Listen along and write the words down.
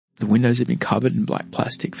the windows had been covered in black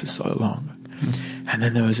plastic for so long. And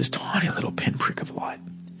then there was this tiny little pinprick of light.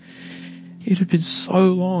 It had been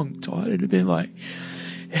so long, Todd. It had been like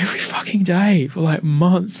every fucking day for like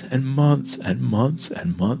months and months and months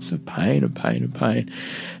and months of pain and pain and pain.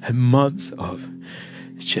 And months of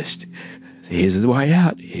just, here's the way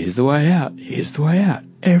out, here's the way out, here's the way out.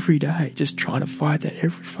 Every day, just trying to fight that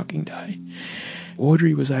every fucking day.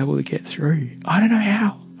 Audrey was able to get through. I don't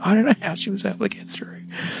know how she was able to get through.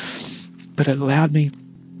 But it allowed me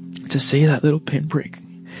to see that little pinprick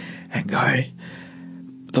and go,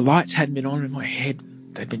 the lights hadn't been on in my head.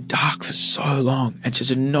 They'd been dark for so long. And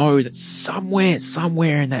just to know that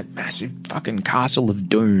somewhere in that massive fucking castle of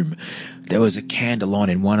doom, there was a candle on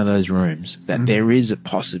in one of those rooms, that there is a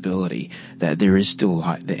possibility that there is still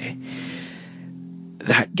light there.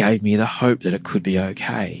 That gave me the hope that it could be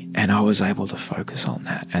okay. And I was able to focus on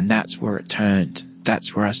that. And that's where it turned.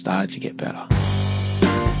 That's where I started to get better.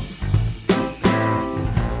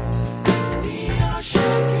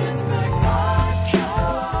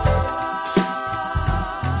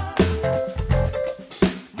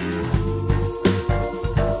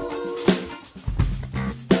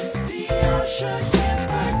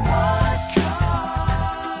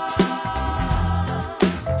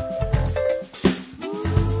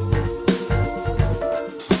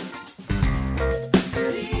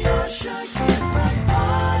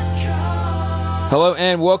 Hello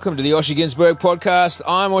and welcome to the Osher Günsberg podcast.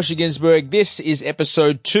 I'm Osher Günsberg. This is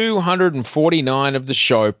episode 249 of the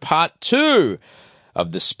show, part 2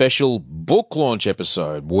 of the special book launch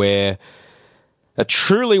episode where a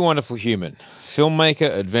truly wonderful human,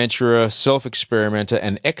 filmmaker, adventurer, self-experimenter,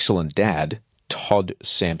 and excellent dad, Todd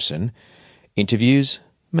Sampson, interviews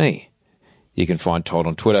me. You can find Todd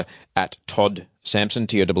on Twitter at Todd Sampson,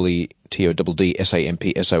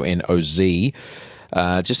 TODDSAMPSONOZ.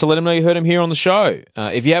 Just to let him know you heard him here on the show.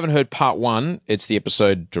 If you haven't heard part 1, it's the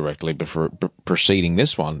episode directly preceding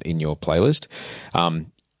this one in your playlist.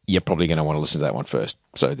 You're probably going to want to listen to that one first,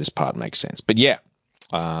 so this part makes sense. But yeah,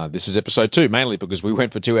 this is episode 2, mainly because we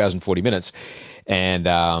went for 2 hours and 40 minutes. And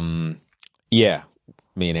yeah,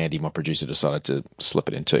 me and Andy, my producer, decided to slip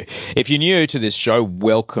it in too. If you're new to this show,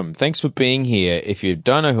 welcome. Thanks for being here. If you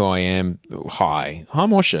don't know who I am, hi. I'm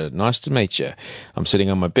Osher. Nice to meet you. I'm sitting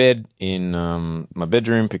on my bed in my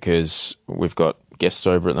bedroom because we've got guests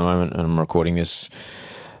over at the moment and I'm recording this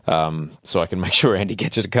so I can make sure Andy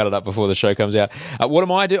gets it to cut it up before the show comes out. What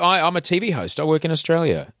am I do? I'm a TV host. I work in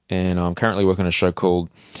Australia and I'm currently working on a show called,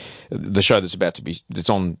 the show that's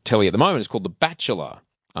on telly at the moment is called The Bachelor.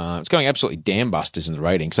 It's going absolutely damn busters in the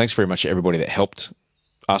ratings. Thanks very much to everybody that helped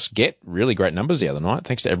us get really great numbers the other night.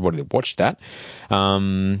 Thanks to everybody that watched that.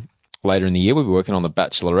 Later in the year, we'll be working on The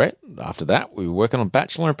Bachelorette. After that, we were working on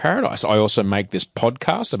Bachelor in Paradise. I also make this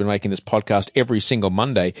podcast. I've been making this podcast every single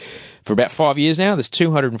Monday for about 5 years now. There's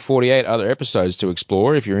 248 other episodes to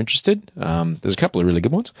explore if you're interested. There's a couple of really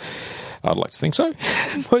good ones. I'd like to think so.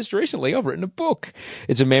 Most recently, I've written a book.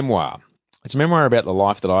 It's a memoir. It's a memoir about the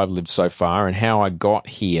life that I've lived so far and how I got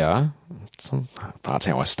here, some parts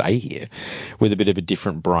how I stay here, with a bit of a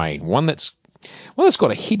different brain. One that's got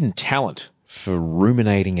a hidden talent for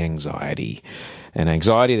ruminating anxiety. An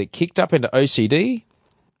anxiety that kicked up into OCD,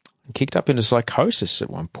 kicked up into psychosis at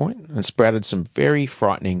one point, and sprouted some very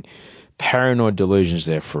frightening paranoid delusions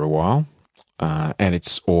there for a while. And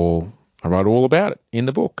I write all about it in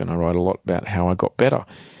the book, and I write a lot about how I got better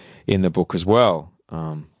in the book as well.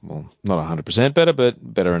 Well, not 100% better,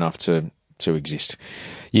 but better enough to exist.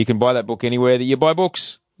 You can buy that book anywhere that you buy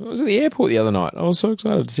books. I was at the airport the other night. I was so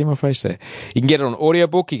excited to see my face there. You can get it on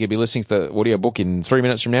audiobook. You could be listening to the audiobook in 3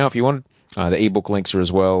 minutes from now if you wanted. The ebook links are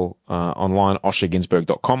as well online,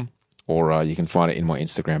 osherginsberg.com, or you can find it in my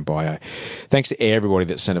Instagram bio. Thanks to everybody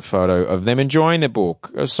that sent a photo of them enjoying the book.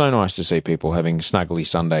 It was so nice to see people having snuggly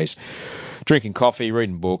Sundays, drinking coffee,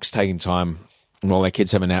 reading books, taking time while their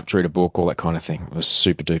kids have a nap to read a book, all that kind of thing. It was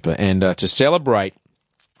super duper. And to celebrate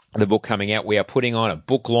the book coming out, we are putting on a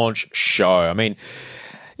book launch show. I mean,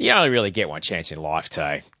 you only really get one chance in life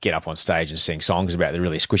to get up on stage and sing songs about the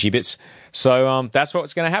really squishy bits. So that's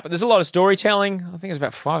what's going to happen. There's a lot of storytelling. I think it's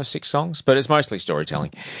about 5 or 6 songs, but it's mostly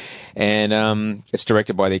storytelling. And it's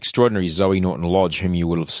directed by the extraordinary Zoe Norton-Lodge, whom you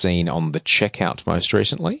would have seen on The Checkout most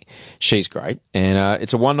recently. She's great. And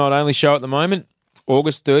it's a one-night-only show at the moment,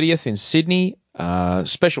 August 30th in Sydney.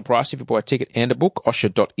 Special price if you buy a ticket and a book,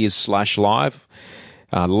 osher.is/live.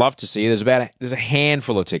 I'd love to see you. There's a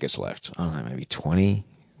handful of tickets left. I don't know, maybe 20,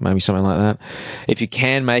 maybe something like that. If you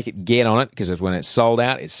can make it, get on it, because when it's sold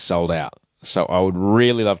out, it's sold out. So I would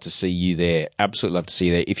really love to see you there. Absolutely love to see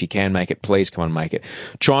you there. If you can make it, please come and make it.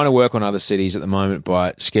 Trying to work on other cities at the moment,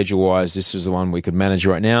 but schedule-wise, this is the one we could manage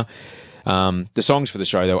right now. The songs for the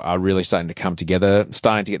show, though, are really starting to come together,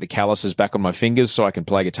 starting to get the calluses back on my fingers so I can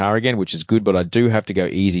play guitar again, which is good, but I do have to go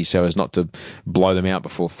easy so as not to blow them out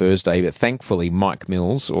before Thursday. But thankfully, Mike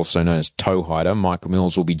Mills, also known as Toe Hider, Mike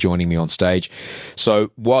Mills will be joining me on stage.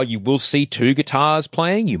 So while you will see 2 guitars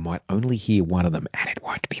playing, you might only hear one of them, and it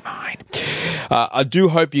won't be mine. I do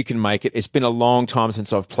hope you can make it. It's been a long time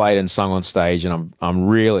since I've played and sung on stage, and I'm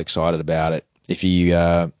real excited about it. If you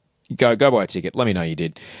go buy a ticket, let me know you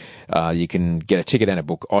did. You can get a ticket and a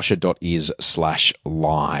book, osher.is/live.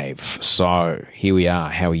 So here we are.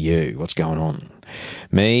 How are you? What's going on?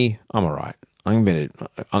 Me, I'm all right.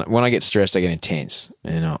 When I get stressed, I get intense.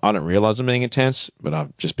 And I don't realize I'm being intense, but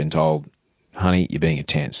I've just been told, honey, you're being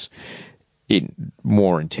intense. In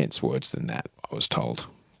more intense words than that, I was told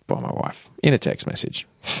by my wife in a text message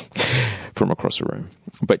from across the room.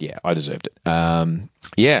 But yeah, I deserved it.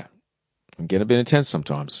 Yeah, I get a bit intense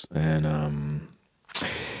sometimes. And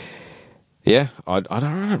yeah, I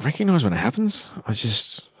don't recognize when it happens. I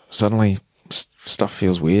just suddenly stuff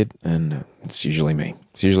feels weird, and it's usually me.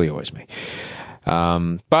 It's usually always me.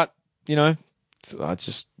 But I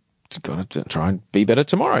just got to try and be better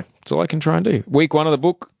tomorrow. That's all I can try and do. Week 1 of the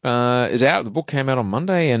book is out. The book came out on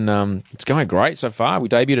Monday, and it's going great so far. We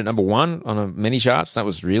debuted at number 1 on many charts. That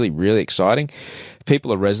was really, really exciting.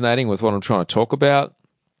 People are resonating with what I'm trying to talk about.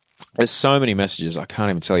 There's so many messages. I can't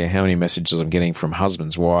even tell you how many messages I'm getting from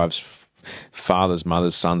husbands, wives, fathers,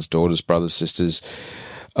 mothers, sons, daughters, brothers, sisters,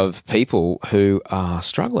 of people who are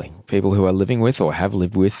struggling, people who are living with or have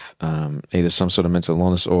lived with either some sort of mental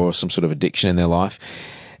illness or some sort of addiction in their life.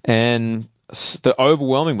 And the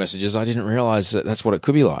overwhelming message is I didn't realize that that's what it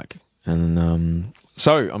could be like. And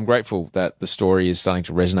so I'm grateful that the story is starting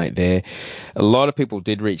to resonate there. A lot of people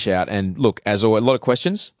did reach out, and look, as always, a lot of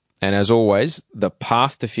questions. And as always, the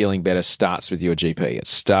path to feeling better starts with your GP. It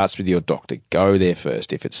starts with your doctor. Go there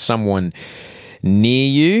first. If it's someone near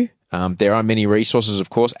you, there are many resources,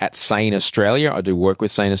 of course, at Sane Australia. I do work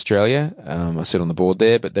with Sane Australia. I sit on the board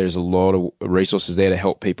there, but there's a lot of resources there to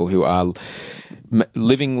help people who are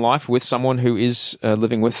living life with someone who is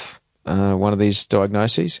living with one of these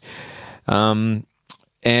diagnoses. And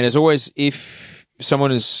as always, if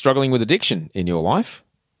someone is struggling with addiction in your life,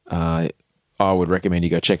 I would recommend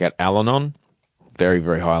you go check out Al-Anon. Very,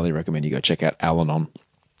 very highly recommend you go check out Al-Anon.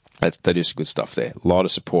 They do some good stuff there. A lot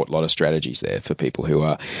of support, a lot of strategies there for people who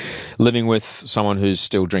are living with someone who's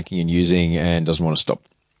still drinking and using and doesn't want to stop.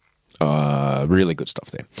 Really good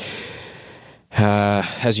stuff there.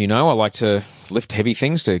 As you know, I like to lift heavy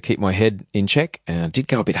things to keep my head in check. And I did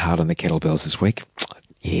go a bit hard on the kettlebells this week.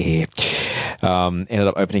 Yeah. Ended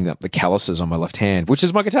up opening up the calluses on my left hand, which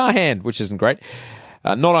is my guitar hand, which isn't great.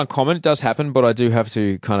 Not uncommon. It does happen, but I do have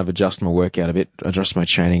to kind of adjust my workout a bit, adjust my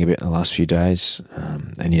training a bit in the last few days.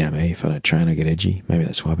 And you know me, if I don't train, I get edgy. Maybe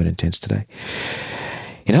that's why I've been intense today.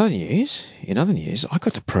 In other news, I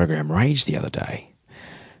got to program Rage the other day,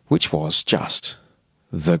 which was just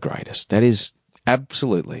the greatest. That is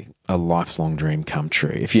absolutely a lifelong dream come true.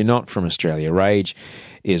 If you're not from Australia, Rage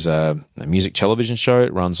is a music television show.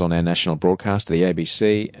 It runs on our national broadcast, the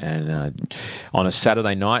ABC, and on a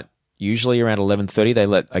Saturday night, usually around 11:30, they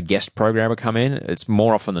let a guest programmer come in. It's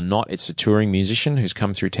more often than not, it's a touring musician who's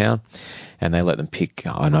come through town, and they let them pick,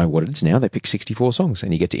 I know what it is now, they pick 64 songs,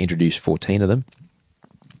 and you get to introduce 14 of them.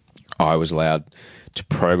 I was allowed to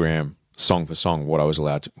program song for song what I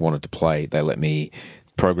wanted to play. They let me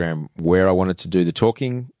program where I wanted to do the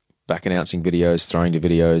talking, back announcing videos, throwing to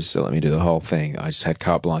videos. They let me do the whole thing. I just had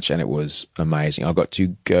carte blanche, and it was amazing. I got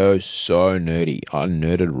to go so nerdy. I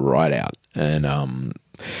nerded right out. And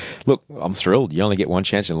look, I'm thrilled. You only get one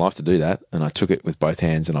chance in life to do that, and I took it with both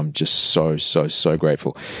hands, and I'm just so, so, so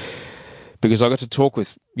grateful. Because I got to talk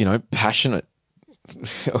with, passionate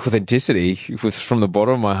authenticity from the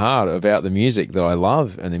bottom of my heart about the music that I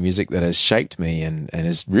love and the music that has shaped me, and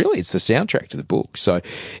it's the soundtrack to the book. So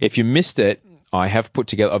if you missed it, I have put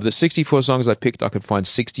together, of the 64 songs I picked, I could find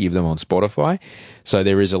 60 of them on Spotify. So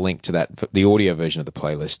there is a link to that, the audio version of the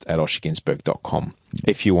playlist at osherginsberg.com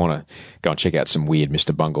if you want to go and check out some weird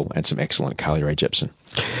Mr. Bungle and some excellent Carly Rae Jepsen.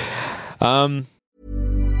 Ryan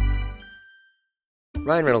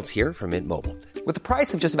Reynolds here from Mint Mobile. With the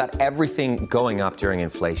price of just about everything going up during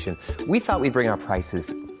inflation, we thought we'd bring our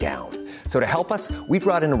prices down. So to help us, we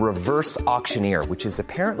brought in a reverse auctioneer, which is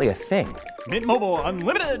apparently a thing. Mint Mobile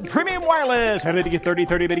Unlimited Premium Wireless. How to get 30,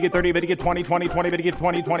 30, bit to get 30, bit to get 20, 20, 20, bit to get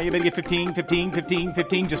 20, 20, bit to get 15, 15, 15,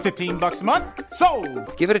 15, just $15 a month?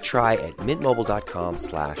 Sold! Give it a try at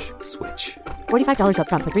mintmobile.com/switch. $45 up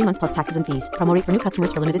front for 3 months plus taxes and fees. Promo rate for new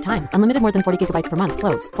customers for limited time. Unlimited more than 40 gigabytes per month.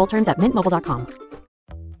 Slows full terms at mintmobile.com.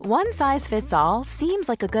 One size fits all seems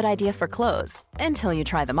like a good idea for clothes until you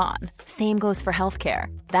try them on. Same goes for healthcare.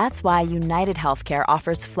 That's why United Healthcare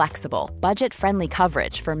offers flexible, budget-friendly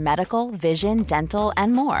coverage for medical, vision, dental,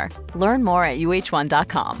 and more. Learn more at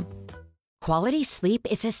uh1.com. Quality sleep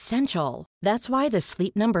is essential. That's why the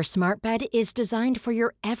Sleep Number Smart Bed is designed for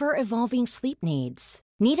your ever-evolving sleep needs.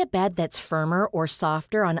 Need a bed that's firmer or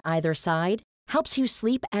softer on either side? Helps you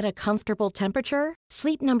sleep at a comfortable temperature?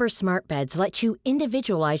 Sleep Number Smart Beds let you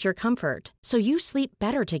individualize your comfort, so you sleep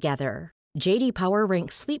better together. J.D. Power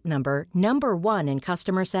ranks Sleep Number number 1 in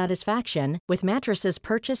customer satisfaction with mattresses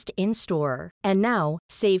purchased in-store. And now,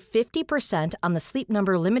 save 50% on the Sleep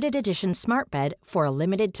Number Limited Edition Smart Bed for a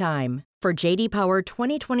limited time. For J.D. Power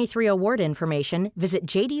 2023 award information, visit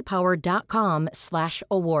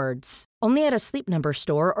jdpower.com/awards. Only at a Sleep Number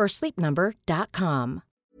store or sleepnumber.com.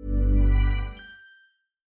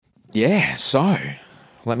 Yeah, so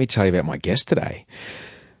let me tell you about my guest today.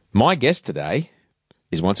 My guest today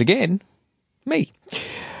is once again me.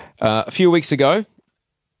 A few weeks ago,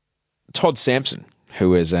 Todd Sampson,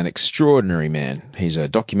 who is an extraordinary man. He's a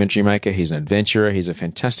documentary maker, he's an adventurer, he's a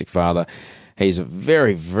fantastic father. He's a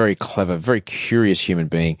very, very clever, very curious human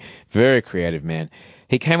being, very creative man.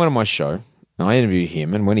 He came on my show. I interviewed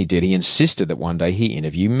him, and when he did, he insisted that one day he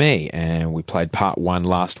interview me, and we played part 1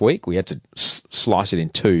 last week. We had to slice it in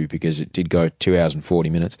 2 because it did go 2 hours and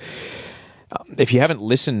 40 minutes. If you haven't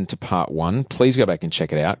listened to part 1, please go back and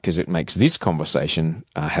check it out because it makes this conversation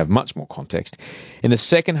have much more context. In the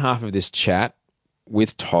second half of this chat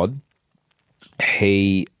with Todd,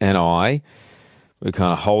 he and we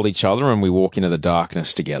kind of hold each other and we walk into the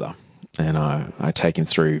darkness together, and I take him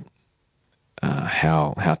through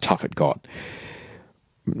how tough it got.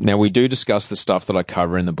 Now, we do discuss the stuff that I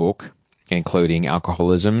cover in the book, including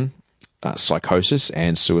alcoholism, psychosis,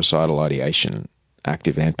 and suicidal ideation,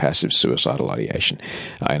 active and passive suicidal ideation.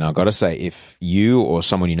 And I've got to say, if you or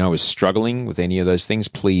someone you know is struggling with any of those things,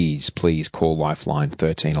 please call Lifeline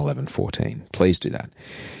 13 11 14. Please do that.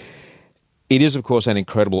 It is, of course, an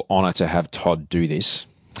incredible honor to have Todd do this.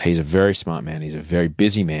 He's a very smart man. He's a very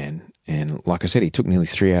busy man. And like I said, he took nearly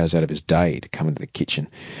 3 hours out of his day to come into the kitchen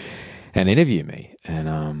and interview me.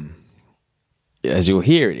 And as you'll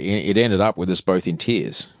hear, it ended up with us both in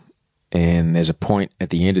tears. And there's a point at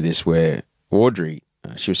the end of this where Audrey,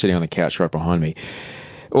 she was sitting on the couch right behind me.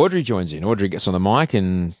 Audrey joins in. Audrey gets on the mic,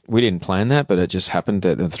 and we didn't plan that, but it just happened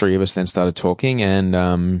that the three of us then started talking. And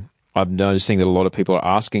I'm noticing that a lot of people are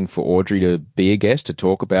asking for Audrey to be a guest to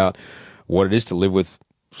talk about what it is to live with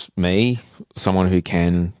me, someone who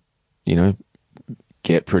can,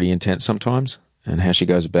 get pretty intense sometimes, and how she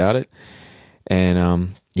goes about it. And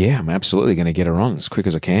I'm absolutely going to get her on as quick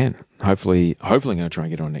as I can. Hopefully I'm going to try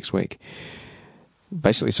and get her on next week.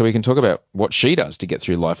 Basically, so we can talk about what she does to get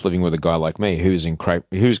through life living with a guy like me who's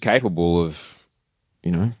capable of,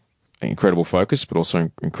 incredible focus, but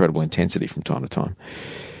also incredible intensity from time to time.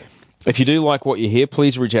 If you do like what you hear,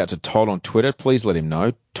 please reach out to Todd on Twitter. Please let him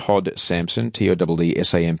know. Todd Sampson,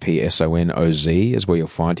 TODDSAMPSONOZ is where you'll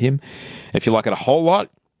find him. If you like it a whole lot,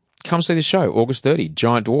 come see the show, August 30,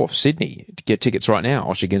 Giant Dwarf, Sydney. Get tickets right now,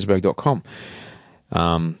 osherginsberg.com.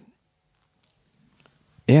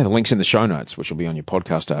 The link's in the show notes, which will be on your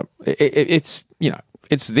podcast app. It's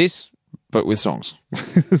this, but with songs.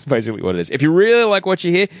 That's basically what it is. If you really like what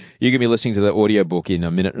you hear, you can be listening to the audio book in a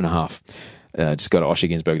minute and a half. Just go to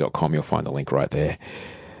osherginsberg.com. You'll find the link right there.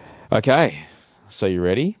 Okay, so you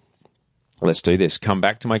ready? Let's do this. Come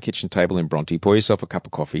back to my kitchen table in Bronte. Pour yourself a cup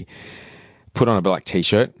of coffee. Put on a black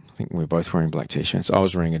T-shirt. I think we're both wearing black T-shirts. I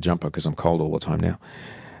was wearing a jumper because I'm cold all the time now.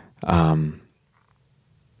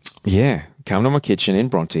 Come to my kitchen in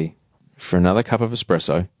Bronte for another cup of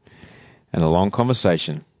espresso and a long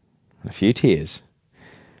conversation and a few tears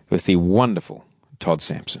with the wonderful Todd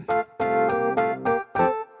Sampson.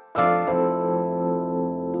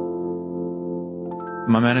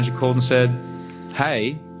 My manager called and said,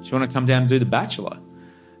 "Hey, do you want to come down and do The Bachelor?"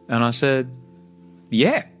 And I said,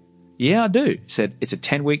 Yeah, I do. He said, "It's a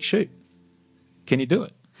 10-week shoot. Can you do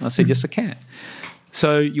it?" And I said, "Yes, I can."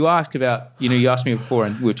 So you asked about, you asked me before,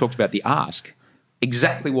 and we talked about the ask.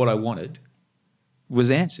 Exactly what I wanted was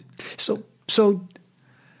answered. So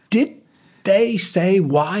did they say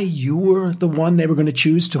why you were the one they were going to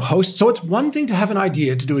choose to host? So it's one thing to have an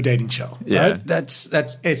idea to do a dating show, right? That's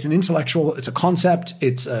it's an intellectual, it's a concept,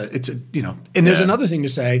 it's a and there's another thing to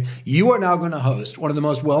say, you are now going to host one of the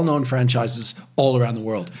most well-known franchises all around the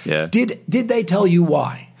world. Yeah. Did they tell you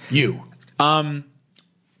why?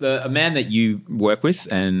 A man that you work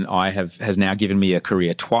with and has now given me a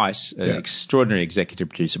career twice, an extraordinary executive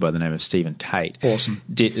producer by the name of Stephen Tate. Awesome.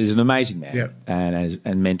 Is an amazing man, Yeah.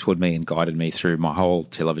 and mentored me and guided me through my whole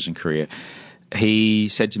television career. He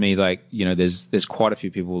said to me, like, there's quite a few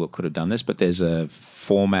people that could have done this, but there's a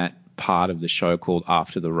format part of the show called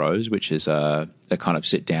After the Rose, which is a kind of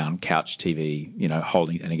sit-down couch TV,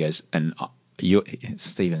 holding, and he goes,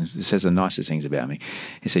 Stephen says the nicest things about me.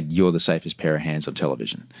 He said, "You're the safest pair of hands on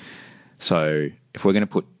television." So if we're going to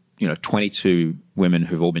put, 22 women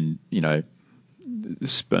who've all been,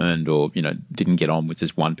 spurned or, didn't get on with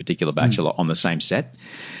this one particular bachelor on the same set,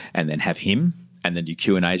 and then have him and then do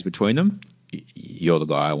Q&As between them, you're the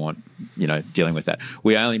guy I want, dealing with that.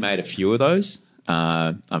 We only made a few of those.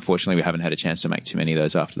 Unfortunately, we haven't had a chance to make too many of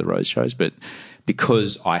those After the Rose shows, but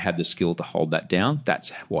because I had the skill to hold that down,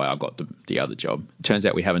 that's why I got the other job. It turns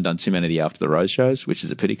out we haven't done too many of the After the Rose shows, which is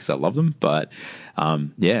a pity because I love them. But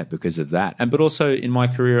because of that. But also in my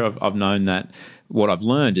career, I've known that what I've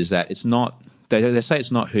learned is that it's not, they say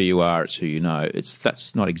it's not who you are, it's who you know.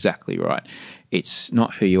 That's not exactly right. It's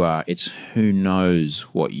not who you are, it's who knows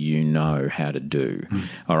what you know how to do.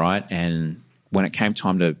 All right. And when it came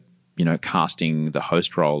time to, casting the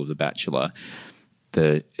host role of The Bachelor,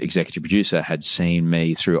 the executive producer had seen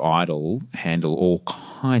me through Idol handle all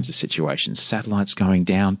kinds of situations, satellites going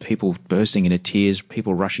down, people bursting into tears,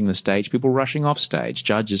 people rushing the stage, people rushing off stage,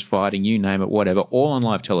 judges fighting, you name it, whatever, all on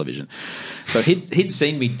live television. So he'd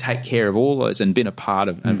seen me take care of all those and been a part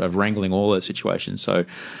of wrangling all those situations. So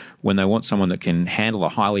when they want someone that can handle a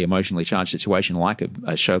highly emotionally charged situation like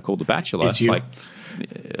a show called The Bachelor, it's like,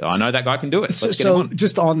 I know that guy can do it. So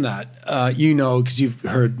just on that, because you've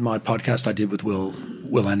heard my podcast I did with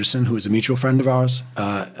Will Anderson, who is a mutual friend of ours,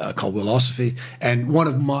 called Willosophy. And one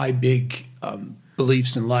of my big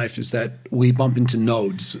beliefs in life is that we bump into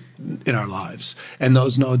nodes in our lives, and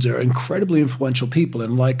those nodes are incredibly influential people.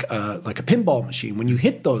 And like a pinball machine, when you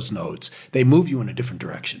hit those nodes, they move you in a different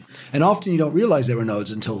direction. And often you don't realize they were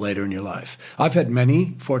nodes until later in your life. I've had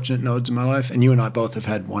many fortunate nodes in my life, and you and I both have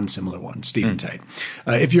had one similar one, Stephen Tate.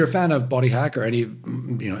 If you're a fan of Body Hack or any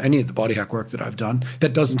of the Body Hack work that I've done,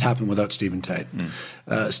 that doesn't happen without Stephen Tate.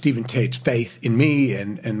 Stephen Tate's faith in me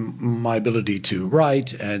and my ability to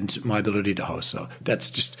write and my ability to host. So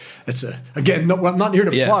I'm not here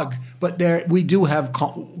to plug, but we do have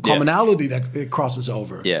commonality that crosses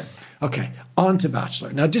over. Yeah. Okay, on to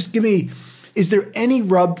Bachelor. Now just give me, is there any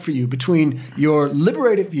rub for you between your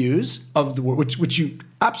liberated views of the world, which you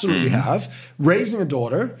absolutely have, raising a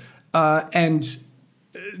daughter, and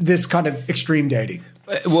this kind of extreme dating?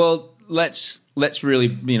 Well, let's really,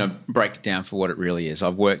 break it down for what it really is.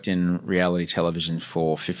 I've worked in reality television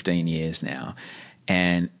for 15 years now,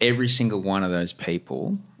 and every single one of those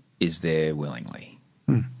people is there willingly.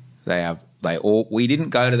 We didn't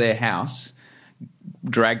go to their house,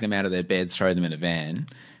 drag them out of their bed, throw them in a van,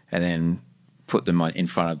 and then put them in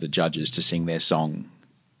front of the judges to sing their song,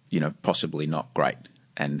 possibly not great,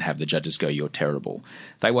 and have the judges go, "You're terrible."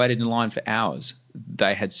 They waited in line for hours.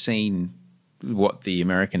 They had seen what the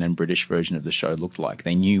American and British version of the show looked like.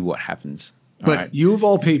 They knew what happens. But you, of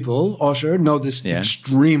all people, Osher, know this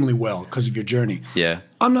extremely well because of your journey. Yeah.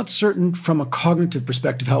 I'm not certain from a cognitive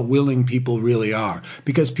perspective how willing people really are,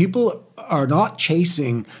 because people are not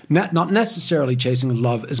necessarily chasing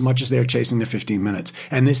love as much as they're chasing the 15 minutes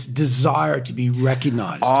and this desire to be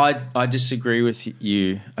recognized. I disagree with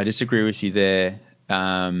you. I disagree with you there.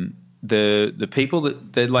 The people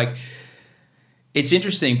that like, it's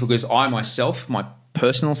interesting because I myself, my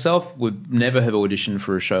personal self, would never have auditioned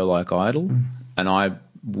for a show like Idol, and I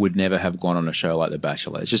would never have gone on a show like The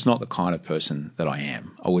Bachelor. It's just not the kind of person that I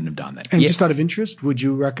am. I wouldn't have done that. And just out of interest, would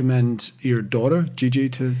you recommend your daughter, Gigi,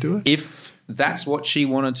 to do it? If that's what she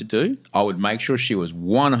wanted to do, I would make sure she was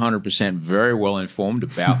 100% very well informed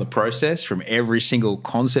about the process from every single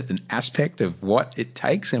concept and aspect of what it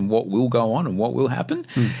takes and what will go on and what will happen.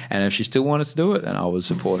 And if she still wanted to do it, then I would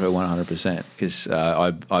support her 100%, because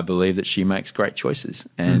I believe that she makes great choices,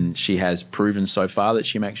 and she has proven so far that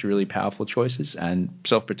she makes really powerful choices and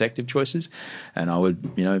self-protective choices, and I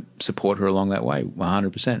would support her along that way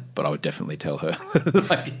 100%. But I would definitely tell her,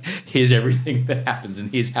 like, here's everything that happens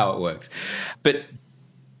and here's how it works. But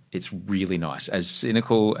it's really nice. As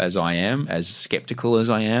cynical as I am, as skeptical as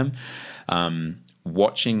I am,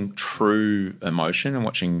 watching true emotion and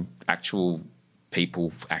watching actual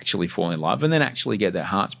people actually fall in love and then actually get their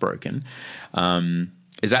hearts broken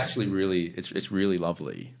is actually really it's really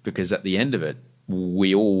lovely, because at the end of it,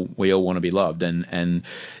 we all want to be loved. And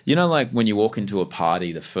you know, like when you walk into a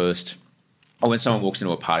party, or when someone walks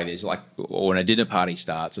into a party, there's like, or when a dinner party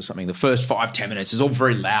starts or something, the first 5-10 minutes is all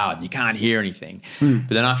very loud and you can't hear anything. But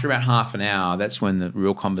then after about half an hour, that's when the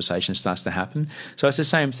real conversation starts to happen. So it's the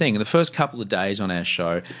same thing. The first couple of days on our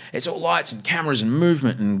show, it's all lights and cameras and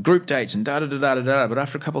movement and group dates and da-da-da-da-da-da. But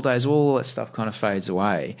after a couple of days, all that stuff kind of fades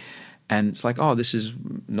away. And it's like, oh, this is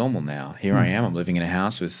normal now. Here I am. I'm living in a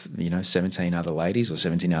house with 17 other ladies or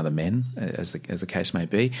 17 other men, as the case may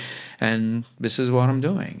be, and this is what I'm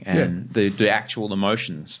doing. And the actual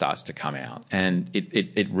emotion starts to come out, and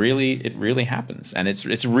it really happens, and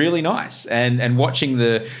it's really nice. And watching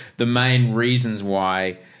the main reasons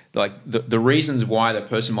why, like the reasons why the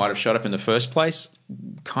person might have showed up in the first place,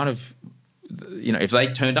 kind of. If they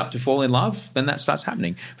turned up to fall in love, then that starts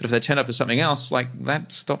happening. But if they turn up for something else, like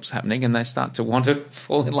that stops happening, and they start to want to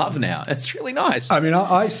fall in love now. It's really nice. I mean,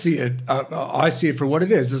 I see it. I see it for what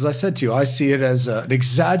it is. As I said to you, I see it as an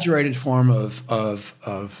exaggerated form of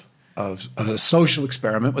a social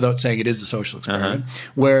experiment, without saying it is a social experiment,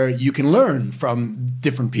 where you can learn from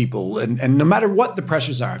different people, and no matter what the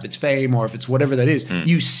pressures are, if it's fame or if it's whatever that is,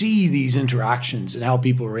 you see these interactions and how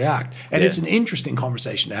people react, and it's an interesting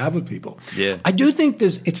conversation to have with people. I do think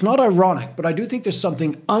it's not ironic, but I do think there's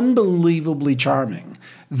something unbelievably charming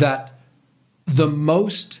that the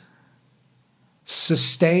most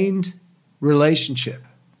sustained relationship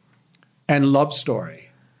and love story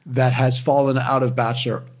that has fallen out of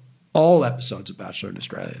Bachelor, all episodes of Bachelor in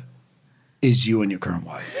Australia, is you and your current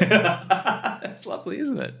wife. That's lovely,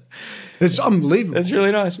 isn't it? It's unbelievable. It's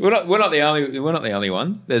really nice. We're not the only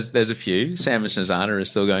one. There's a few. Sam and Susanna are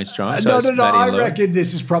still going strong. No. I reckon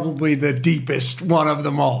this is probably the deepest one of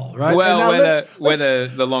them all, right? Well, we're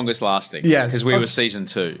the longest lasting. Yes, because we were season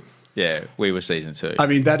 2. Yeah, we were season 2. I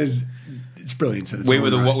mean, it's brilliant. We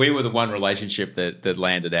were the one relationship that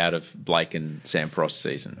landed out of Blake and Sam Frost's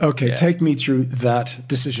season. Okay, take me through that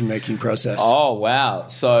decision-making process. Oh, wow.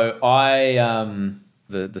 So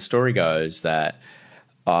the story goes that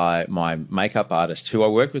my makeup artist, who I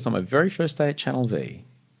worked with on my very first day at Channel V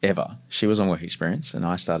ever, she was on Work Experience, and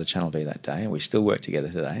I started Channel V that day, and we still work together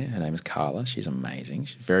today. Her name is Carla. She's amazing.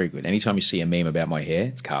 She's very good. Anytime you see a meme about my hair,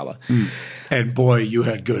 it's Carla. And boy, you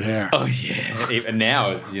had good hair. Oh yeah. And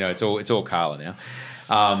now it's all Carla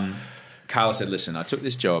now. Carla said, "Listen, I took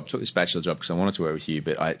this Bachelor job because I wanted to work with you,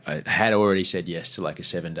 but I had already said yes to like a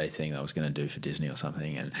 7-day thing that I was going to do for Disney or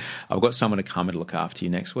something, and I've got someone to come and look after you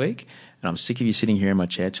next week, and I'm sick of you sitting here in my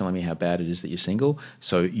chair telling me how bad it is that you're single,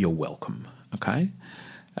 so you're welcome, okay?"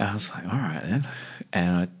 And I was like, all right then.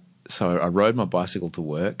 And so I rode my bicycle to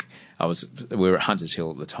work. We were at Hunters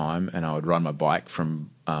Hill at the time, and I would ride my bike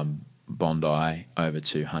from Bondi over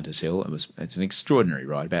to Hunters Hill. It's an extraordinary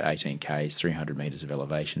ride, about 18 k's, 300 metres of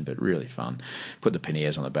elevation, but really fun. Put the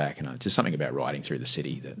panniers on the back, and just something about riding through the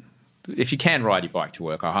city that, if you can ride your bike to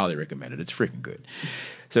work, I highly recommend it. It's freaking good.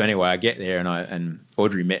 So anyway, I get there, and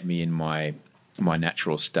Audrey met me in my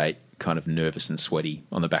natural state, kind of nervous and sweaty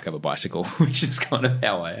on the back of a bicycle, which is kind of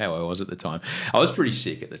how I was at the time. I was pretty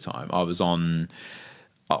sick at the time. I was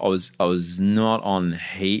not on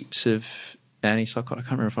heaps of antipsychotics. I can't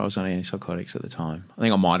remember if I was on antipsychotics at the time. I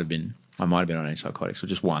think I might have been on antipsychotics, or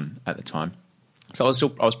just one at the time. So I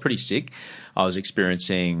was pretty sick. I was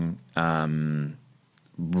experiencing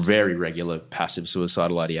very regular passive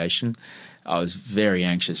suicidal ideation. I was very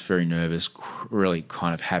anxious, very nervous, really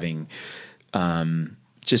kind of having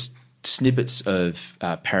just snippets of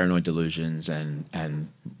paranoid delusions, and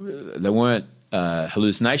there weren't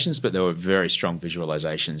hallucinations, but there were very strong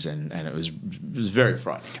visualizations, and it was very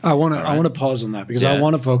frightening. I want to pause on that, because I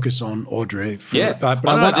want to focus on Audrey. But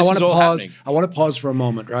I want to pause. I want to pause for a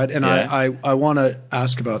moment, right? And I want to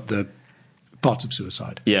ask about the thoughts of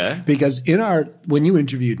suicide. Yeah, because when you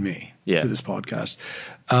interviewed me for this podcast,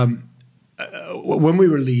 when we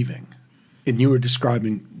were leaving, and you were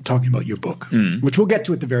talking about your book, which we'll get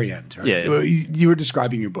to at the very end. Right? Yeah. You were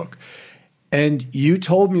describing your book, and you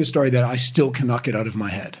told me a story that I still cannot get out of my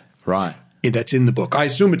head. Right. That's in the book. I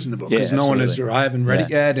assume it's in the book, because no one has. I haven't read it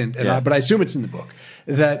yet, but I assume it's in the book.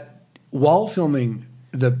 That while filming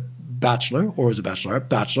The Bachelor, or was it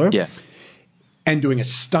Bachelor? Yeah. And doing a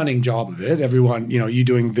stunning job of it. Everyone, you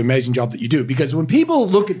doing the amazing job that you do. Because when people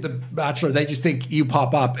look at The Bachelor, they just think you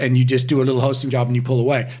pop up and you just do a little hosting job and you pull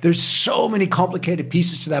away. There's so many complicated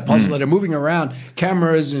pieces to that puzzle that are moving around,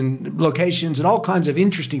 cameras and locations and all kinds of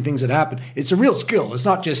interesting things that happen. It's a real skill. It's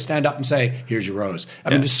not just stand up and say, here's your rose. I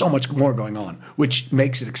mean, there's so much more going on, which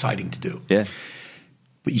makes it exciting to do. Yeah.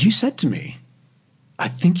 But you said to me I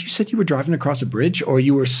think you said you were driving across a bridge or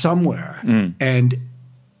you were somewhere and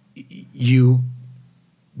you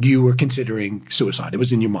were considering suicide. It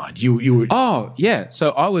was in your mind. You were. Oh, yeah. So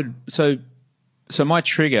I would, so my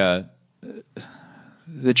trigger,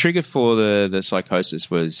 the trigger for the psychosis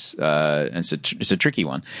was, and it's a tricky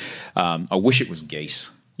one. I wish it was geese.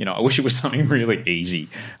 You know, I wish it was something really easy,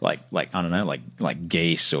 like I don't know, like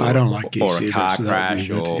geese, or I don't like geese or a either, car so that would crash, be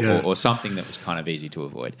good, yeah. or something that was kind of easy to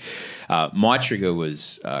avoid. My trigger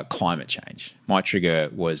was climate change. My trigger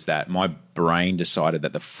was that my brain decided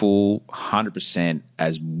that the full 100%,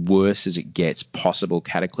 as worse as it gets, possible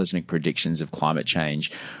cataclysmic predictions of climate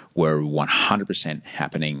change were 100%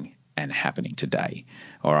 happening today.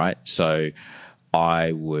 All right, so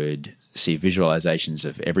I would see visualizations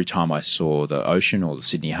of every time I saw the ocean or the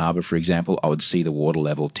Sydney Harbour, for example, I would see the water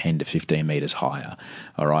level 10 to 15 metres higher.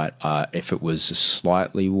 All right. If it was a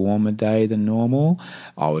slightly warmer day than normal,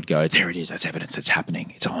 I would go, there it is. That's evidence. It's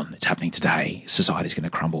happening. It's on. It's happening today. Society's going to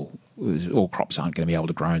crumble. All crops aren't going to be able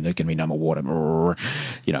to grow. There's going to be no more water.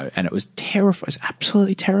 You know, and it was terrifying. It's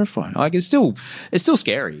absolutely terrifying. Like it's still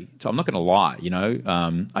scary. So I'm not going to lie. You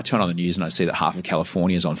know, I turn on the news and I see that half of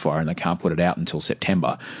California is on fire and they can't put it out until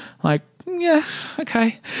September. Like, yeah,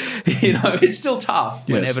 okay. You know, it's still tough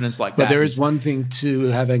when evidence like that. But there is one thing to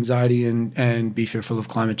have anxiety and be fearful of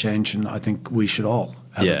climate change, and I think we should all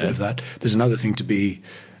have a bit of that. There's another thing to be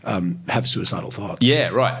have suicidal thoughts. Yeah,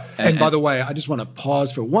 right. And by the way, I just want to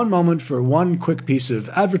pause for one moment for one quick piece of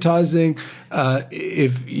advertising.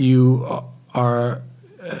 If you are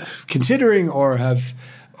considering or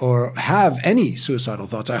have any suicidal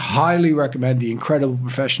thoughts, I highly recommend the incredible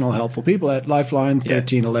professional, helpful people at Lifeline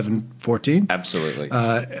 13 11 14. Absolutely.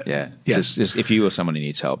 Just if you or someone who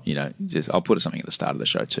needs help, you know, I'll put something at the start of the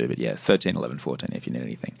show too. But yeah, 13 11 14 if you need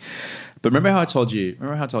anything. But remember how I told you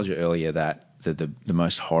earlier that the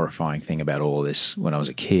most horrifying thing about all this when I was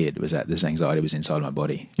a kid was that this anxiety was inside my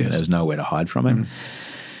body. Yes. There was nowhere to hide from it.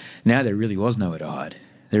 Now there really was nowhere to hide.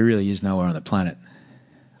 There really is nowhere on the planet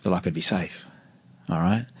that I could be safe. All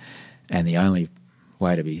right? And the only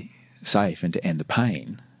way to be safe and to end the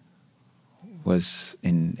pain was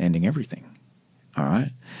in ending everything. All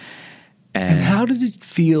right? And how did it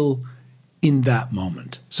feel in that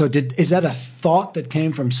moment? So is that a thought that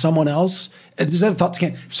came from someone else? Is that a thought that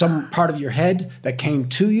came from some part of your head that came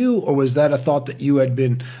to you? Or was that a thought that you had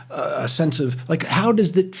been a sense of, like, how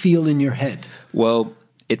does it feel in your head? Well,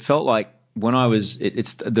 it felt like when I was,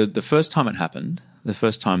 it's the first time it happened, the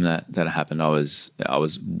first time that it happened, I was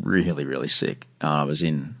really, really sick. I was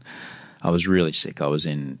really sick. I was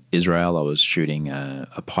in Israel. I was shooting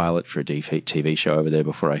a pilot for a TV show over there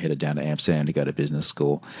before I headed down to Amsterdam to go to business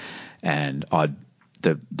school. And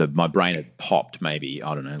my brain had popped maybe,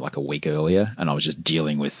 I don't know, like a week earlier, and I was just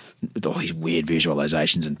dealing with all these weird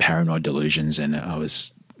visualizations and paranoid delusions, and I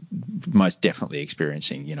was most definitely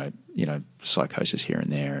experiencing, you know, psychosis here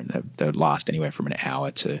and there, and they would last anywhere from an hour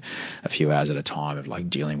to a few hours at a time of like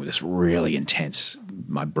dealing with this really intense,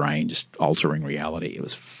 my brain just altering reality. It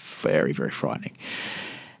was very, very frightening.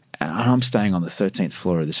 And I'm staying on the 13th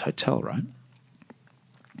floor of this hotel, right?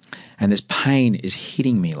 And this pain is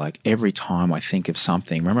hitting me like every time I think of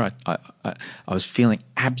something. Remember, I was feeling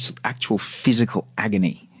actual physical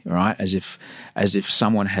agony, right? As if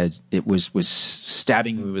someone was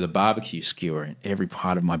stabbing me with a barbecue skewer in every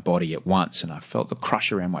part of my body at once, and I felt the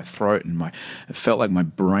crush around my throat, and it felt like my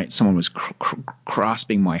brain, someone was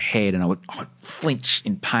grasping my head, and I would flinch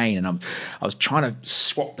in pain, and I was trying to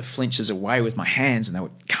swap the flinches away with my hands, and they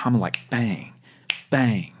would come like bang,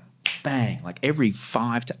 bang, bang, like every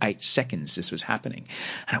 5 to 8 seconds this was happening.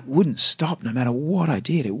 And it wouldn't stop no matter what I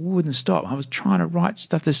did. It wouldn't stop. I was trying to write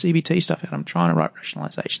stuff, the CBT stuff out. I'm trying to write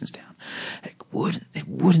rationalizations down. It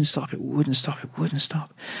wouldn't stop. It wouldn't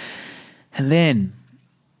stop. And then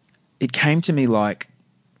it came to me like,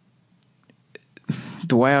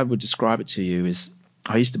 the way I would describe it to you is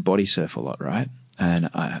I used to body surf a lot, right? And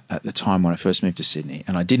at the time when I first moved to Sydney,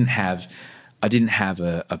 and I didn't have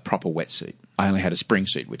a proper wetsuit. I only had a spring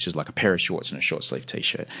suit, which is like a pair of shorts and a short sleeve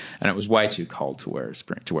t-shirt, and it was way too cold to wear a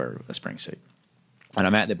spring suit. And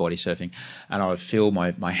I'm out there body surfing, and I would feel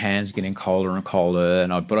my hands getting colder and colder,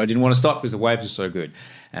 but I didn't want to stop because the waves were so good.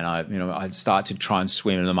 And I'd start to try and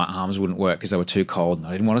swim, and my arms wouldn't work because they were too cold, and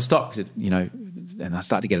I didn't want to stop because and I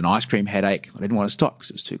started to get an ice cream headache. I didn't want to stop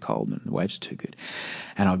because it was too cold and the waves were too good.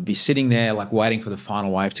 And I'd be sitting there like waiting for the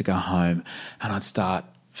final wave to go home, and I'd start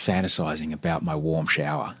fantasizing about my warm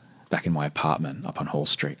shower back in my apartment up on Hall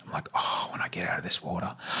Street. I'm like, oh, when I get out of this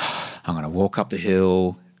water, I'm going to walk up the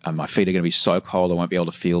hill, and my feet are going to be so cold I won't be able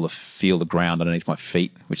to feel the ground underneath my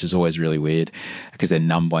feet, which is always really weird because they're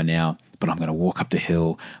numb by now. but I'm going to walk up the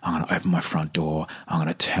hill. I'm going to open my front door. I'm going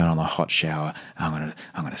to turn on the hot shower. I'm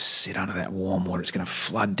going to sit under that warm water. It's going to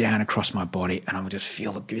flood down across my body, and I'm going to just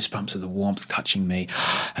feel the goosebumps of the warmth touching me.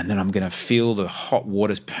 And then I'm going to feel the hot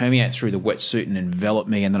waters permeate through the wetsuit and envelop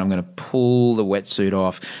me. And then I'm going to pull the wetsuit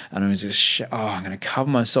off, and I'm just I'm going to cover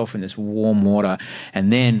myself in this warm water.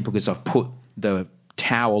 And then, because I've put the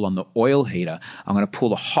towel on the oil heater, I'm going to pull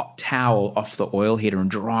the hot towel off the oil heater and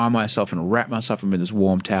dry myself and wrap myself in this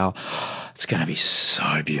warm towel. It's going to be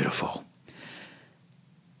so beautiful.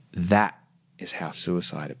 That is how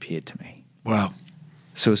suicide appeared to me. Wow.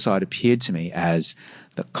 Suicide appeared to me as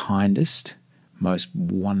the kindest, most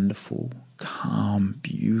wonderful, calm,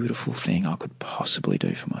 beautiful thing I could possibly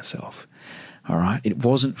do for myself. All right? It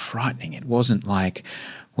wasn't frightening. It wasn't like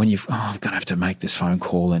when I'm going to have to make this phone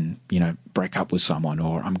call and, break up with someone,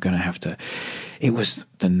 or I'm going to have to. It was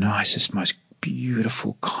the nicest, most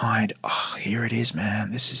beautiful, kind, here it is,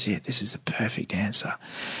 man. This is it. This is the perfect answer.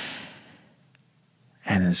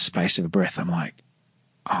 And in the space of a breath, I'm like,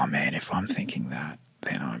 oh, man, if I'm thinking that,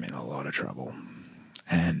 then I'm in a lot of trouble.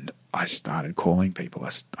 And I started calling people.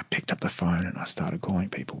 I picked up the phone and I started calling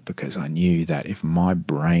people, because I knew that if my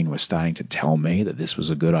brain was starting to tell me that this was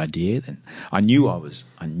a good idea, then I knew I was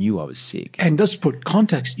sick. And just put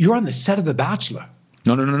context, you're on the set of The Bachelor.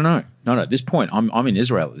 No. At this point, I'm in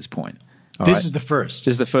Israel at this point. This is the first.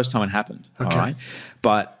 This is the first time it happened. Okay. All right?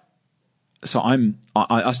 But so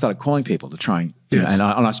I started calling people to try and, Yes. and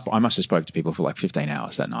I must have spoke to people for like 15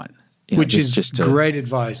 hours that night. Which is great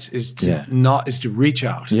advice, is to reach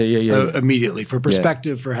out immediately for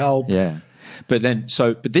perspective, for help. Yeah. But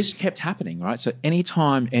this kept happening, right? So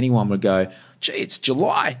anytime anyone would go, gee, it's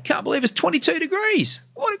July, can't believe it's 22 degrees.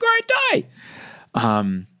 What a great day.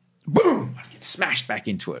 Boom, I'd get smashed back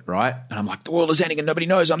into it, right? And I'm like, the world is ending and nobody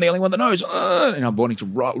knows. I'm the only one that knows. And I'm wanting to,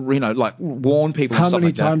 warn people. How and stuff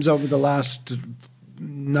many like times over the last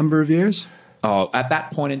number of years? Oh, at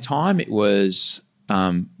that point in time, it was...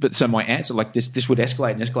 but so my answer, like this would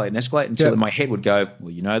escalate and escalate and escalate until my head would go,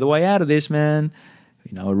 well, you know the way out of this, man.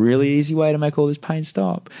 You know a really easy way to make all this pain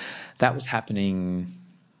stop. That was happening,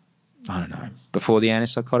 I don't know, before the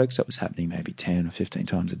antipsychotics, that was happening maybe 10 or 15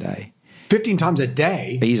 times a day. 15 times a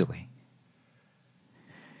day? Easily.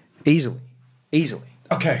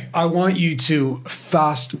 Okay, I want you to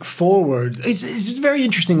fast forward. It's very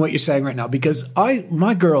interesting what you're saying right now, because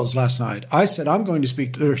my girls last night, I said, I'm going to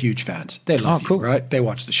speak to, they're huge fans. They love you, right? They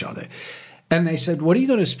watch the show. And they said, what are you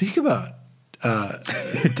going to speak about,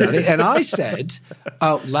 Daddy? And I said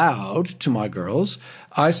out loud to my girls,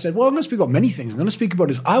 I said, well, I'm going to speak about many things. I'm going to speak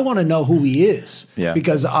about I want to know who he is. Yeah.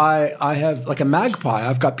 Because I have, like a magpie,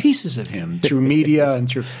 I've got pieces of him through media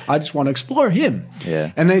and I just want to explore him.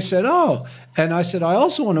 Yeah. And they said, oh. And I said, I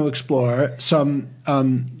also want to explore some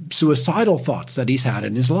suicidal thoughts that he's had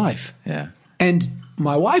in his life. Yeah. And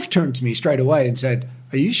my wife turned to me straight away and said,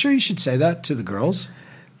 are you sure you should say that to the girls?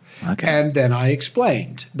 Okay. And then I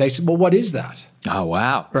explained. They said, well, what is that? Oh,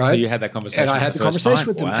 wow. Right? So you had that conversation. And I had the conversation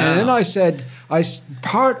with them. Wow. And then I said,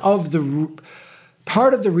 part of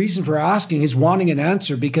the reason for asking is wanting an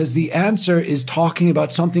answer, because the answer is talking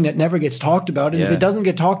about something that never gets talked about. And if it doesn't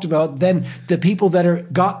get talked about, then the people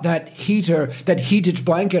that got that heated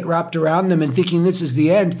blanket wrapped around them and thinking this is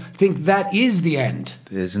the end, think that is the end.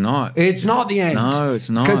 It's not. It's not the end. No, it's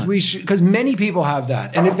not. Because many people have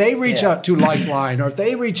that. And if they reach out to Lifeline, or if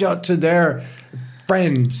they reach out to their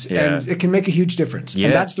friends, and it can make a huge difference.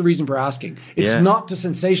 And that's the reason for asking. It's not to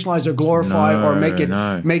sensationalize or glorify or make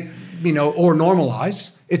or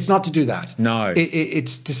normalize. It's not to do that. No.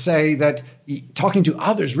 It's to say that talking to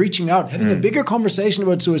others, reaching out, having a bigger conversation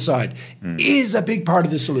about suicide is a big part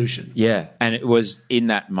of the solution. Yeah. And it was in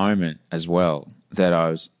that moment as well that I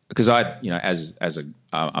was, because I'm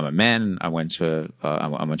a man. I went to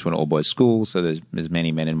an all boys school, so there's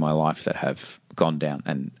many men in my life that have gone down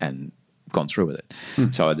and gone through with it.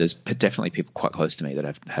 So there's definitely people quite close to me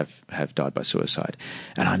that have died by suicide,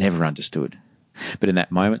 and I never understood. But in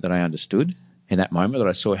that moment that I understood, in that moment that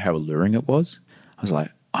I saw how alluring it was, I was like,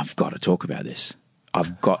 I've got to talk about this.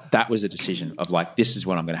 That was a decision of like, this is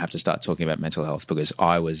when I'm going to have to start talking about mental health, because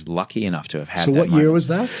I was lucky enough to have had that. So what year was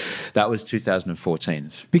that? That was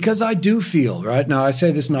 2014. Because I do feel, right now, I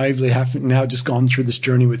say this naively, having now just gone through this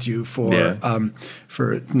journey with you for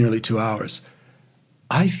nearly 2 hours.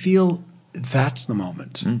 I feel that's the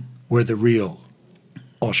moment where the real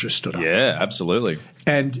Usher stood up. Yeah, absolutely.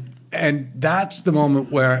 And that's the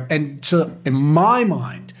moment where, and so in my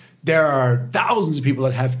mind, there are thousands of people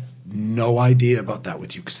that have no idea about that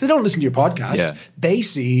with you, because they don't listen to your podcast. Yeah. They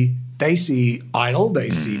see Idol, they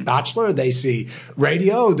see Bachelor, they see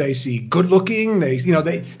radio, they see good looking,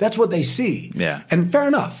 that's what they see. Yeah. And fair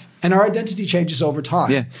enough. And our identity changes over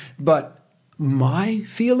time. Yeah. But my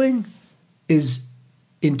feeling is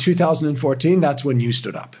in 2014, that's when you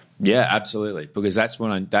stood up. Yeah, absolutely. Because that's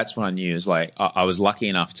when I knew. Is like I was lucky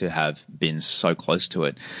enough to have been so close to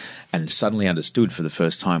it, and suddenly understood for the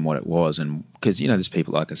first time what it was. And because there's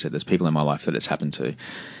people, like I said, there's people in my life that it's happened to,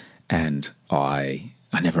 and I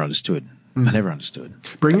never understood. I never understood.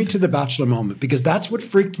 Bring me to the Bachelor moment, because that's what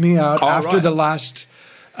freaked me out after the last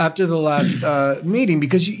meeting,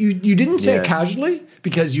 because you didn't say it casually,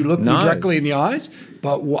 because you looked me directly in the eyes,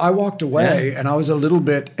 but I walked away and I was a little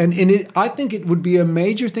bit, I think it would be a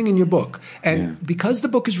major thing in your book. And because the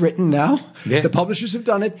book is written now, the publishers have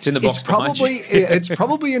done it. It's in the box it's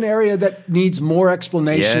probably an area that needs more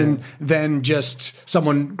explanation than just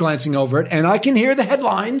someone glancing over it. And I can hear the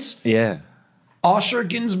headlines. Yeah. Osher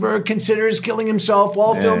Ginsburg considers killing himself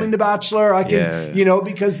while filming The Bachelor. I can,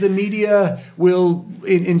 because the media will,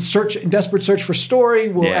 in desperate search for story,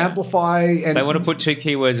 will amplify. And they want to put two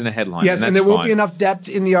keywords in a headline. Yes, and there won't be enough depth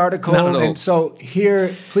in the article. And so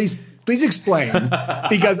here, please explain,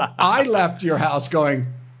 because I left your house going,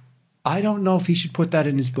 I don't know if he should put that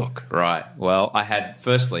in his book. Right. Well, I had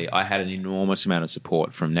an enormous amount of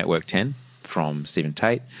support from Network 10. From Stephen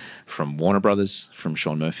Tate, from Warner Brothers, from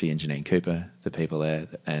Sean Murphy and Janine Cooper, the people there.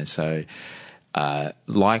 And so,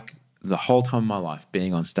 like the whole time of my life,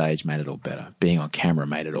 being on stage made it all better. Being on camera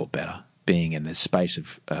made it all better. Being in this space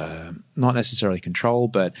of not necessarily control,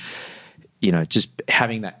 but, just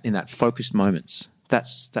having that in that focused moments,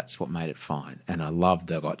 that's what made it fine. And I loved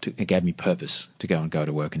that it gave me purpose to go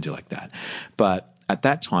to work and do like that. But at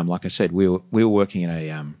that time, like I said, we were working in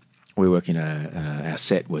our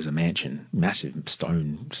set was a mansion, massive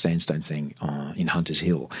sandstone thing in Hunters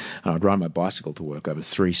Hill. And I'd ride my bicycle to work over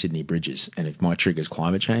 3 Sydney bridges. And if my trigger's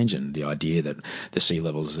climate change and the idea that the sea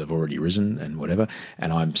levels have already risen and whatever,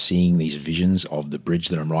 and I'm seeing these visions of the bridge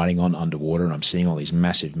that I'm riding on underwater, and I'm seeing all these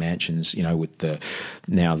massive mansions, with the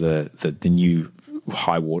new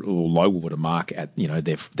high water or low water mark at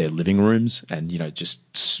their living rooms, and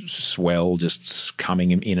just swell just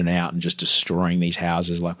coming in and out and just destroying these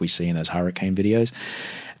houses like we see in those hurricane videos.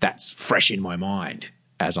 That's fresh in my mind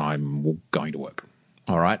as I'm going to work.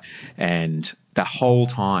 All right, and the whole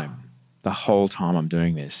time I'm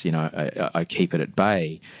doing this, I keep it at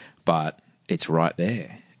bay, but it's right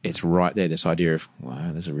there. It's right there, this idea of,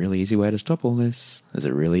 wow, there's a really easy way to stop all this. There's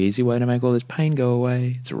a really easy way to make all this pain go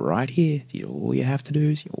away. It's right here. All you have to do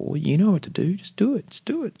is, you know what to do. Just do it. Just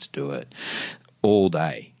do it. Just do it. All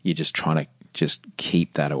day, you're just trying to just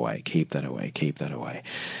keep that away, keep that away, keep that away.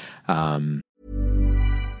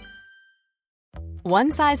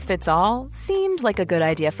 One size fits all seemed like a good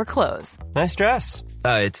idea for clothes. Nice dress.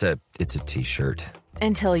 It's a T-shirt.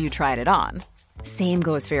 Until you tried it on. Same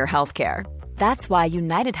goes for your healthcare. That's why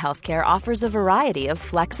United Healthcare offers a variety of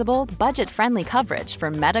flexible, budget-friendly coverage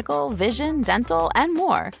for medical, vision, dental, and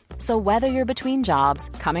more. So whether you're between jobs,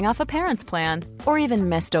 coming off a parent's plan, or even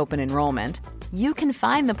missed open enrollment, you can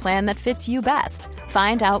find the plan that fits you best.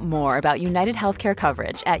 Find out more about United Healthcare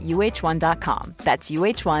coverage at uh1.com. That's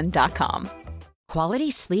uh1.com.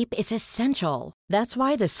 Quality sleep is essential. That's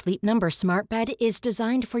why the Sleep Number Smart Bed is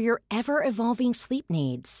designed for your ever-evolving sleep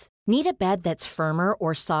needs. Need a bed that's firmer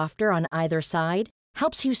or softer on either side?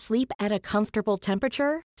 Helps you sleep at a comfortable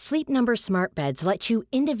temperature? Sleep Number Smart Beds let you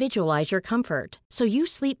individualize your comfort, so you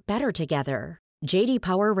sleep better together. J.D.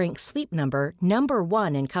 Power ranks Sleep Number number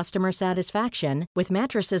 1 in customer satisfaction with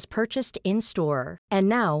mattresses purchased in-store. And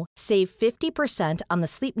now, save 50% on the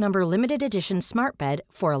Sleep Number Limited Edition Smart Bed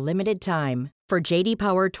for a limited time. For J.D.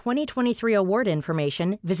 Power 2023 award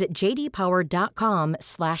information, visit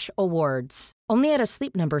jdpower.com/awards. Only at a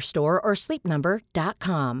Sleep Number store or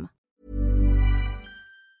sleepnumber.com.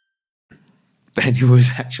 And it was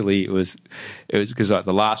because like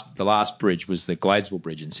the last bridge was the Gladesville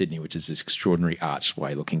Bridge in Sydney, which is this extraordinary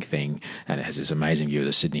archway looking thing, and it has this amazing view of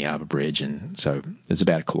the Sydney Harbour Bridge. And so it's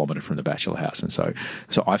about a kilometre from the Bachelor House. And so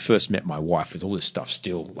I first met my wife with all this stuff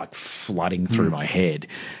still like flooding through my head.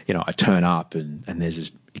 I turn up and there's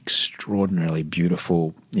this extraordinarily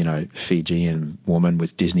beautiful, Fijian woman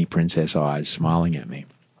with Disney princess eyes smiling at me.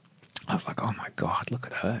 I was like, oh my God, look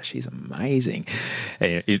at her. She's amazing.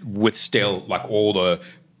 With still like all the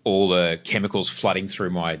chemicals flooding through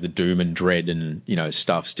the doom and dread and,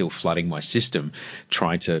 stuff still flooding my system,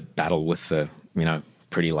 trying to battle with the,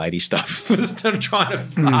 pretty lady stuff. Trying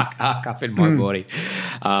to arc up in my body.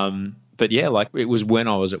 But yeah, like it was when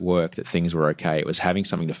I was at work that things were okay. It was having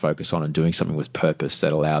something to focus on and doing something with purpose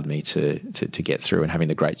that allowed me to get through, and having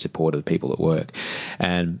the great support of the people at work.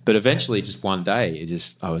 But eventually, just one day,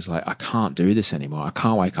 I was like, I can't do this anymore. I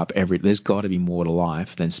can't wake up there's got to be more to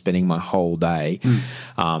life than spending my whole day.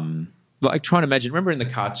 Like trying to imagine, remember in the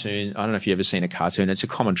cartoon, I don't know if you've ever seen a cartoon, it's a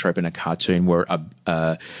common trope in a cartoon where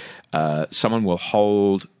someone will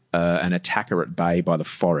hold an attacker at bay by the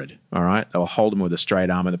forehead, all right? They'll hold them with a straight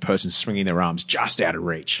arm and the person's swinging their arms just out of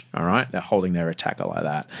reach, all right? They're holding their attacker like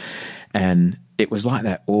that. And it was like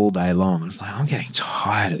that all day long. It was like, I'm getting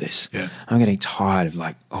tired of this. Yeah. I'm getting tired of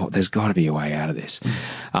like, there's got to be a way out of this.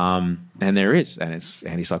 And there is, and it's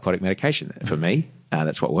antipsychotic medication. For me,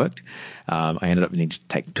 that's what worked. I ended up needing to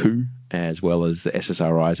take 2 as well as the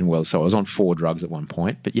SSRIs so I was on 4 drugs at one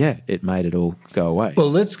point. But yeah, it made it all go away.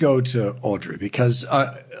 Well, let's go to Audrey because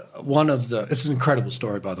it's an incredible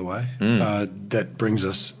story, by the way, that brings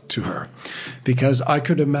us to her. Because I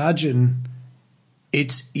could imagine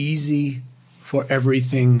it's easy for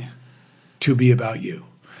everything to be about you.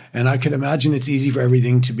 And I can imagine it's easy for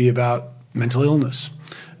everything to be about mental illness.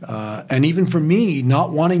 And even for me,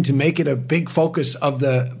 not wanting to make it a big focus of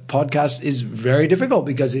the podcast is very difficult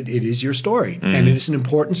because it is your story. And it is an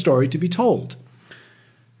important story to be told.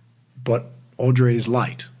 But Audrey is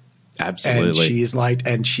light. Absolutely. And she is light,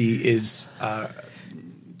 and she is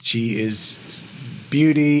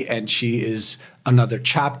beauty, and she is another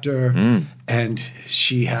chapter, and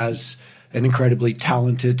she has an incredibly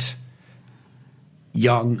talented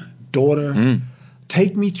young daughter.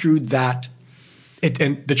 Take me through that.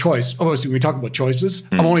 And the choice, obviously, when we talk about choices,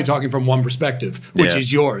 I'm only talking from one perspective, which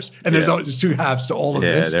is yours. And there's 2 halves to all of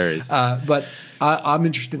this. Yeah, there is. But I'm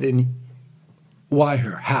interested in why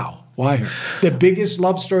her? How? Why her? The biggest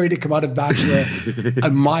love story to come out of Bachelor,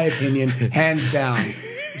 in my opinion, hands down,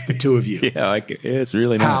 is the 2 of you. Yeah, it's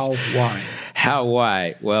really nice. How? Why? How?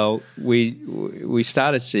 Why? Well, we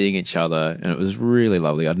started seeing each other, and it was really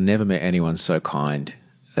lovely. I'd never met anyone so kind.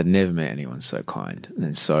 And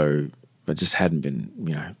so I just hadn't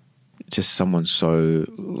been, just someone so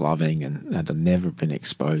loving, and I'd never been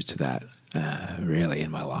exposed to that really in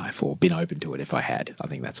my life, or been open to it if I had. I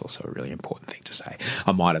think that's also a really important thing to say.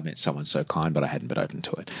 I might have met someone so kind, but I hadn't been open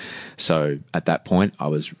to it. So at that point, I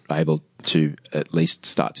was able to at least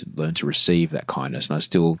start to learn to receive that kindness, and I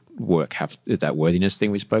still have that worthiness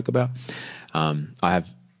thing we spoke about. I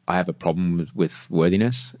have a problem with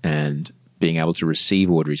worthiness, and being able to receive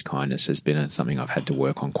Audrey's kindness has been something I've had to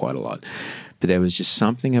work on quite a lot. But there was just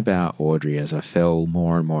something about Audrey as I fell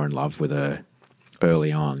more and more in love with her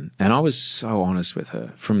early on. And I was so honest with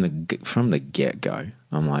her from the get-go.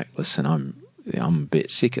 I'm like, listen, I'm a bit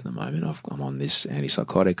sick at the moment. I'm on this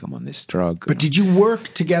antipsychotic. I'm on this drug. But did you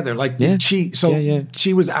work together? Like, did she? So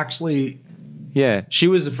she was actually... Yeah, she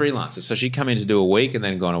was a freelancer, so she'd come in to do a week and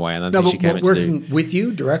then gone away, and then she came in working with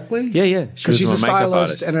you directly. Yeah, because she's a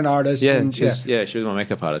stylist and an artist. Yeah, she was my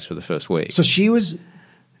makeup artist for the first week. So she was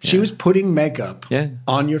putting makeup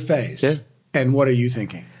on your face. Yeah. And what are you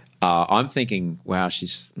thinking? I'm thinking, wow,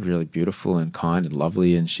 she's really beautiful and kind and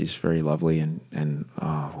lovely, and she's very lovely, and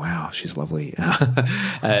oh, wow, she's lovely.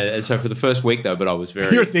 And so for the first week, though, but I was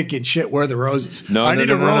very... You're thinking, shit, where are the roses? I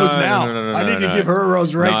need a rose now. I need to give her a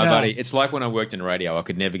rose right now. Buddy, it's like when I worked in radio, I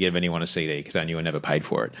could never give anyone a CD because I knew I never paid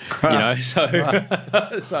for it.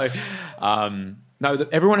 No,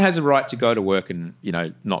 everyone has a right to go to work and,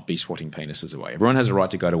 not be swatting penises away. Everyone has a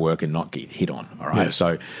right to go to work and not get hit on, all right? Yes.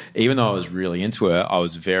 So even though I was really into her, I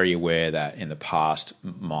was very aware that in the past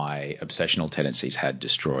my obsessional tendencies had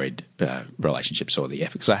destroyed relationships or the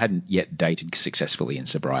effort, because I hadn't yet dated successfully in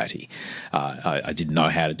sobriety. I didn't know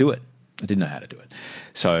how to do it.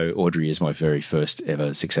 So Audrey is my very first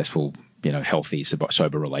ever successful, healthy,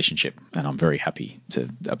 sober relationship, and I'm very happy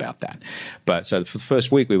about that. But so for the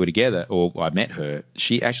first week we were together, or I met her,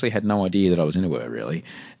 she actually had no idea that I was into her, really.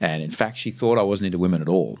 And in fact, she thought I wasn't into women at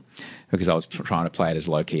all, because I was trying to play it as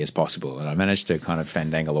low-key as possible. And I managed to kind of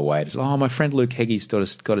fandangle away. It's, my friend Luke Heggy's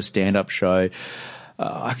got a stand-up show.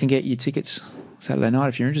 I can get you tickets Saturday night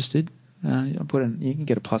if you're interested. You can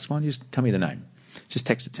get a +1. Just tell me the name. Just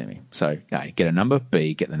text it to me. So, A, get a number,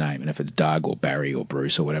 B, get the name. And if it's Doug or Barry or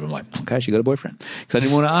Bruce or whatever, I'm like, okay, she got a boyfriend. Because I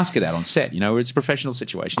didn't want to ask her that on set. It's a professional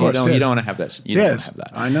situation. You don't want to have that. You don't want to have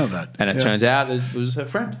that. I know that. And it turns out that it was her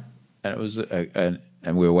friend. And it was and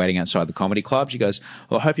we were waiting outside the comedy club. She goes,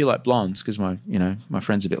 well, I hope you like blondes, because my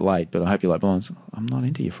friend's a bit late, but I hope you like blondes. I'm not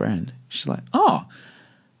into your friend. She's like, oh,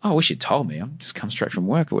 I wish you'd told me. I'm just come straight from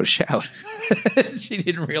work. I would have showered. She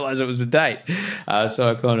didn't realise it was a date.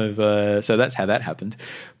 So I so that's how that happened.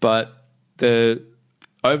 But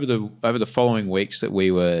over the following weeks that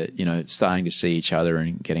we were, starting to see each other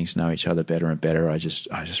and getting to know each other better and better, I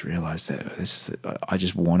just realized that I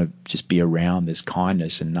just want to just be around this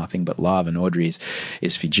kindness and nothing but love. And Audrey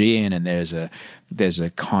is Fijian, and there's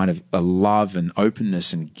a kind of a love and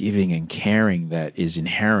openness and giving and caring that is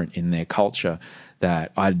inherent in their culture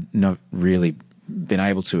that I'd not really been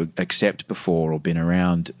able to accept before or been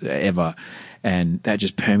around ever, and that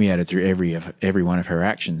just permeated through every one of her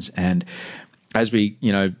actions. And as we,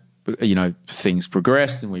 things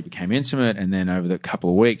progressed and we became intimate, and then over the couple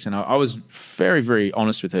of weeks, and I was very, very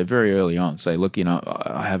honest with her very early on, say, look,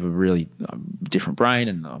 I have a really different brain,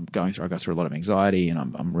 and I go through a lot of anxiety, and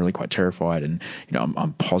I'm really quite terrified, and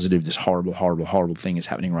I'm positive this horrible, horrible, horrible thing is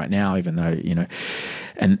happening right now, even though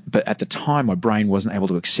but at the time my brain wasn't able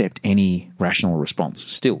to accept any rational response.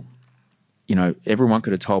 Still, everyone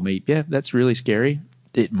could have told me, yeah, that's really scary.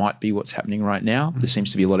 It might be what's happening right now. There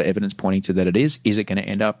seems to be a lot of evidence pointing to that it is. Is it going to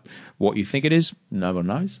end up what you think it is? No one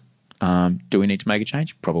knows. Do we need to make a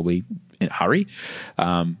change? Probably in a hurry.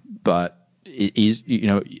 But it is,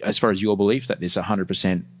 as far as your belief that this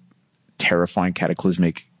 100% terrifying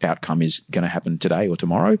cataclysmic outcome is going to happen today or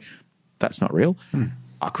tomorrow, that's not real.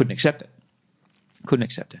 I couldn't accept it.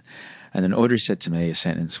 And then Audrey said to me a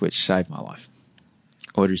sentence which saved my life.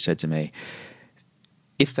 Audrey said to me,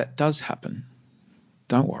 if that does happen,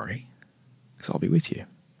 don't worry, because I'll be with you.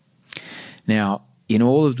 Now, in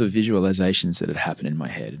all of the visualizations that had happened in my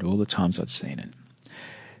head, at all the times I'd seen it,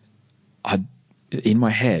 in my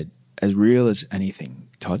head, as real as anything,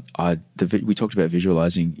 Todd, we talked about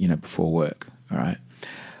visualizing, before work, all right?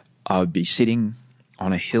 I would be sitting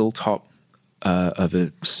on a hilltop of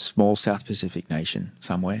a small South Pacific nation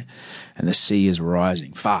somewhere, and the sea is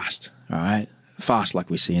rising fast, all right? Fast like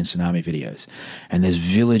we see in tsunami videos. And there's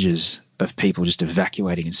villages of people just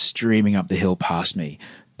evacuating and streaming up the hill past me,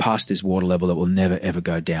 past this water level that will never, ever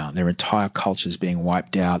go down. Their entire cultures being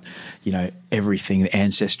wiped out, everything, the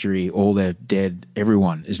ancestry, all their dead,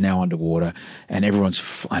 everyone is now underwater, and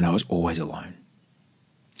and I was always alone.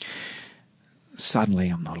 Suddenly,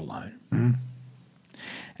 I'm not alone. Mm-hmm.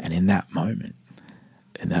 And in that moment,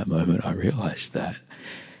 I realized that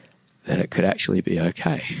it could actually be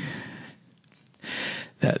okay.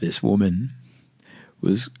 That this woman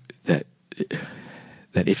was, that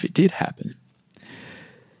if it did happen,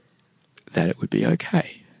 that it would be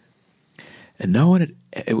okay. And no one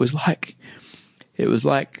it was like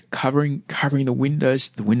covering the windows.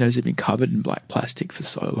 The windows had been covered in black plastic for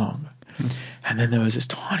so long. And then there was this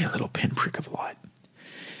tiny little pinprick of light.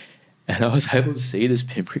 And I was able to see this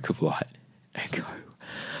pinprick of light and go,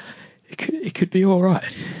 it could be all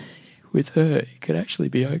right with her. It could actually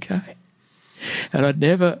be okay. And it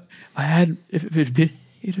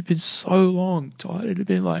had been so long, Todd. It had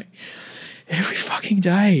been like every fucking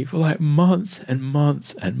day for like months and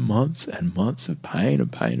months and months and months of pain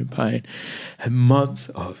and pain and pain, and months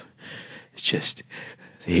of just,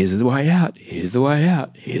 here's the way out, here's the way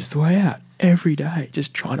out, here's the way out, every day,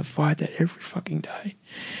 just trying to fight that every fucking day.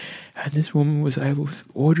 And this woman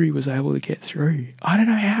Audrey was able to get through. I don't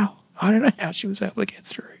know how she was able to get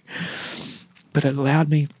through. But it allowed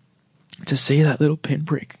me to see that little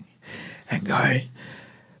pinprick and go,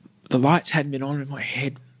 the lights hadn't been on in my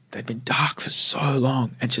head. They'd been dark for so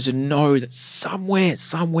long. And just to know that somewhere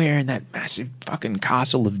in that massive fucking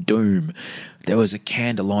castle of doom, there was a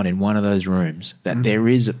candle on in one of those rooms, that there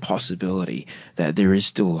is a possibility that there is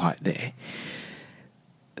still light there.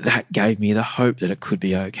 That gave me the hope that it could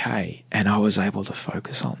be okay. And I was able to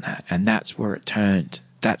focus on that. And that's where it turned.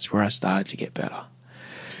 That's where I started to get better.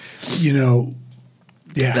 Yeah.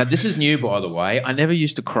 Now, this is new, by the way. I never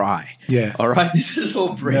used to cry. Yeah. All right. This is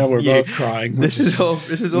all brand new. Now we're both crying. This is all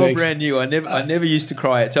brand new. I never used to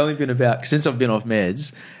cry. It's only been about, since I've been off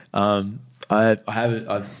meds.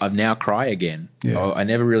 I've now cry again. Yeah. I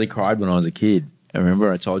never really cried when I was a kid. I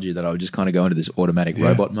remember I told you that I would just kind of go into this automatic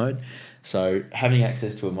robot mode. So having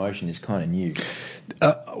access to emotion is kind of new.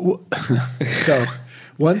 So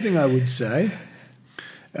one thing I would say,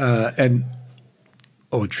 and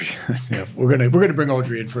Audrey, yeah, we're gonna bring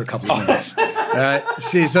Audrey in for a couple of minutes.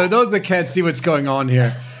 So those that can't see what's going on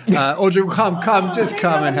here, Audrey, come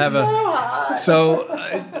and have a. So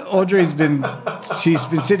Audrey's been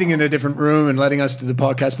sitting in a different room and letting us do the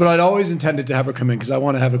podcast, but I'd always intended to have her come in because I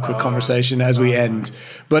want to have a quick conversation as we end.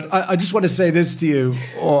 But I just want to say this to you,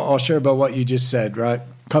 or share about what you just said. Right?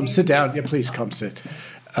 Come sit down. Yeah, please come sit.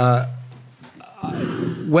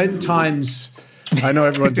 When times. I know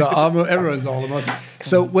everyone's all emotional.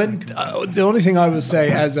 So when the only thing I will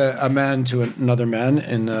say as a man to another man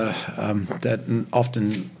in that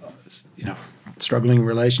often struggling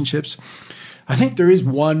relationships, I think there is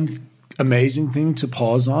one amazing thing to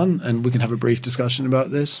pause on, and we can have a brief discussion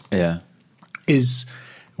about this, Yeah. is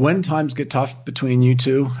when times get tough between you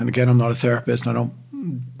two, and again, I'm not a therapist, and I don't,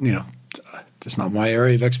 it's not my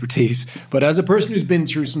area of expertise, but as a person who's been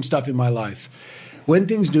through some stuff in my life, when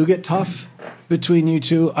things do get tough between you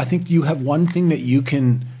two, I think you have one thing that you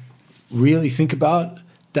can really think about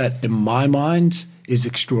that, in my mind, is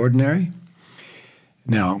extraordinary.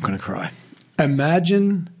 Now I'm going to cry.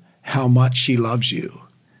 Imagine how much she loves you,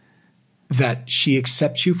 that she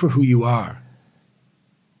accepts you for who you are,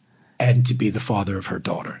 and to be the father of her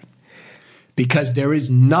daughter. Because there is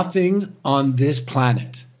nothing on this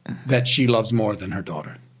planet that she loves more than her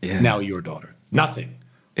daughter. Yeah. Now your daughter. Nothing.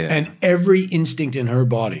 Yeah. And every instinct in her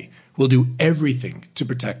body will do everything to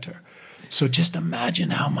protect her. So just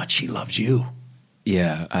imagine how much she loves you.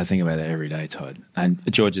 Yeah, I think about that every day, Todd. And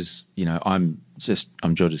George's, I'm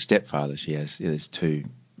George's stepfather. There's two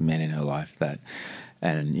men in her life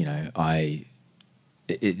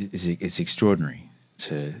it's extraordinary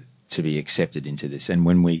to be accepted into this. And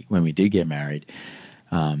when we did get married,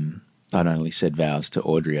 I not only said vows to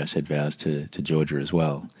Audrey, I said vows to Georgia as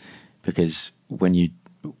well, because when you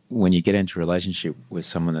get into a relationship with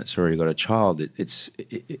someone that's already got a child, it's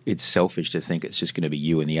selfish to think it's just going to be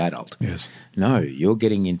you and the adult. Yes. No,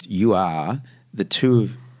 you are the two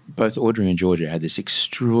of both Audrey and Georgia had this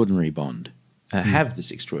extraordinary bond. Have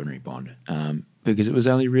this extraordinary bond because it was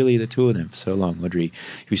only really the two of them for so long. Audrey,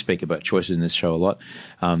 we speak about choices in this show a lot.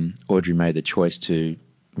 Audrey made the choice to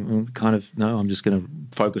I'm just going to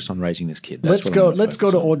focus on raising this kid. Let's go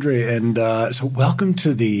to Audrey, and so welcome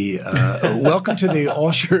to the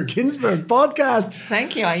Osher Ginsberg podcast.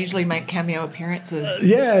 Thank you. I usually make cameo appearances.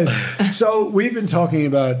 Yes. So we've been talking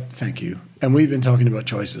about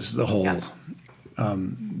choices the whole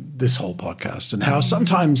this whole podcast, and how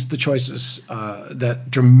sometimes the choices that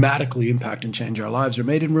dramatically impact and change our lives are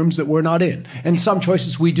made in rooms that we're not in, and some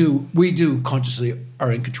choices we do consciously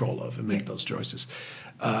are in control of and make those choices.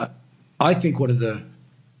 I think one of the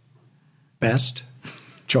best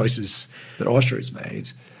choices that Osher has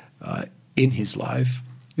made in his life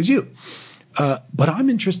is you. But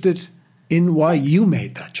I'm interested in why you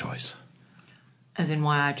made that choice. As in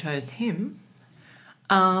why I chose him.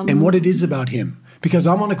 And what it is about him. Because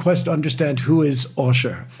I'm on a quest to understand who is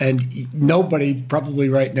Osher, and nobody probably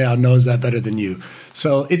right now knows that better than you.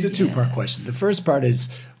 So it's a two-part question. The first part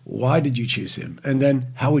is, why did you choose him? And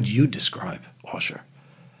then how would you describe Osher?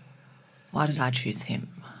 Why did I choose him?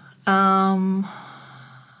 I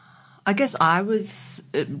guess I was,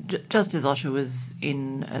 just as Osher was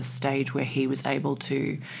in a stage where he was able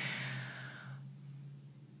to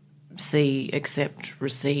see, accept,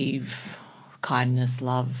 receive kindness,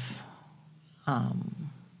 love,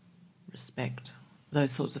 respect,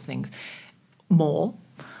 those sorts of things more.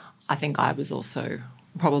 I think I was also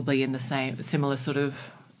probably in the similar sort of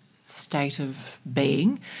state of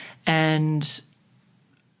being, and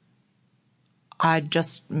I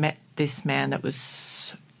just met this man that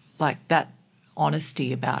was like that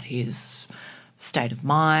honesty about his state of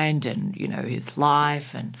mind and, his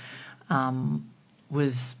life, and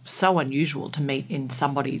was so unusual to meet in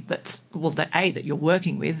somebody that you're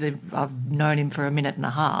working with. I've known him for a minute and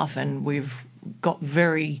a half, and we've got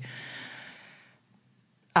very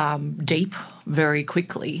deep very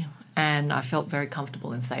quickly, and I felt very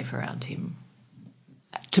comfortable and safe around him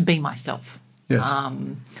to be myself. Yes.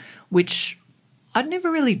 Which I'd never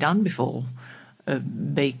really done before,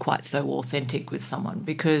 be quite so authentic with someone,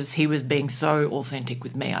 because he was being so authentic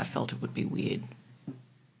with me. I felt it would be weird.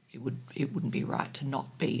 It wouldn't be right to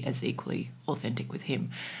not be as equally authentic with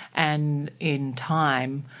him. And in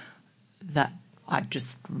time, that I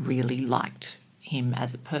just really liked him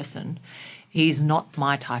as a person. He's not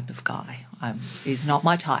my type of guy. He's not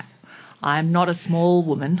my type. I'm not a small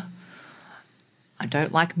woman. I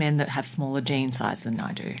don't like men that have smaller jean size than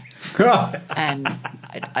I do. And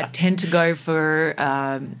I tend to go for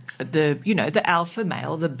the alpha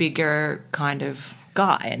male, the bigger kind of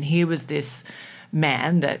guy. And he was this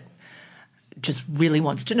man that just really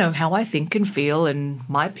wants to know how I think and feel and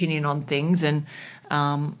my opinion on things. And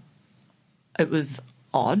it was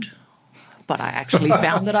odd, but I actually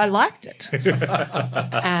found that I liked it.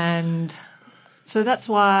 And so that's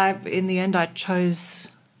why in the end I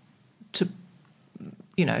chose to,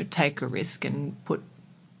 take a risk and put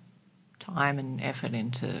time and effort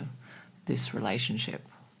into this relationship.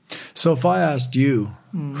 So if I asked you,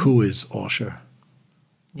 who is Osher?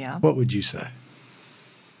 Yeah. What would you say?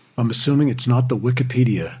 I'm assuming it's not the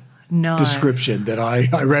Wikipedia description that I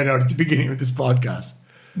read out at the beginning of this podcast.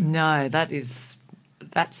 No, that's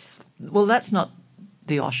not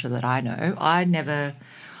the Osher that I know.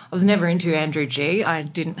 was never into Andrew G. I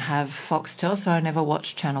didn't have Foxtel, so I never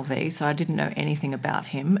watched Channel V, so I didn't know anything about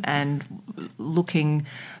him. And looking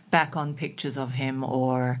back on pictures of him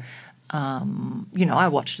or, I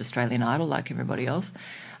watched Australian Idol like everybody else.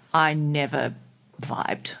 I never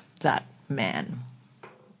vibed that man,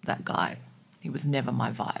 that guy. He was never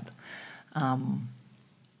my vibe.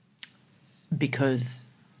 Because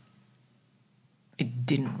it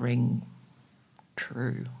didn't ring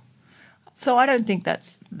true. So I don't think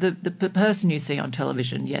that's the person you see on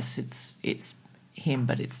television. Yes, it's him,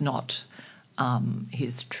 but it's not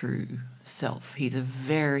his true self. He's a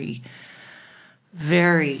very,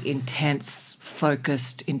 very intense,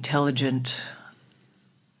 focused, intelligent,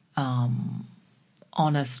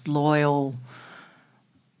 honest, loyal,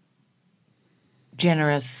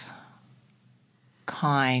 generous,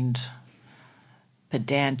 kind,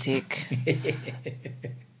 pedantic,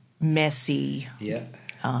 messy,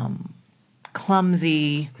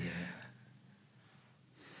 clumsy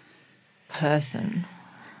person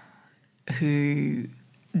who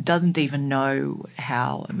doesn't even know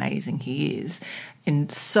how amazing he is,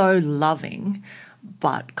 and so loving,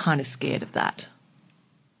 but kind of scared of that.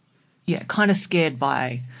 Yeah, kind of scared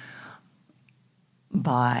by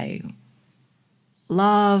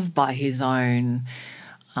love, by his own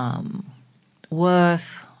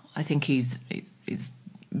worth. I think he's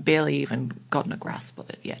barely even gotten a grasp of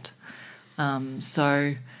it yet.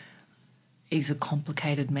 So he's a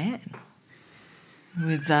complicated man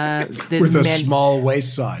with a small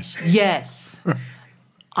waist size. Yes,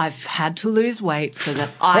 I've had to lose weight so that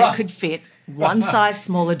I could fit one size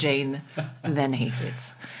smaller jean than he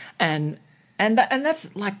fits, and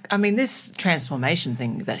that's like, I mean, this transformation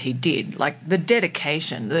thing that he did, like the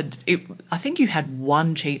dedication. I think you had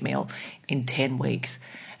one cheat meal in 10 weeks,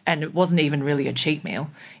 and it wasn't even really a cheat meal.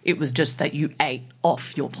 It was just that you ate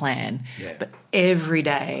off your plan. Yeah. But every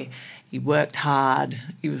day he worked hard.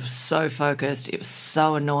 He was so focused. It was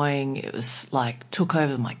so annoying. It was like took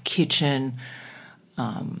over my kitchen.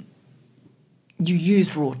 You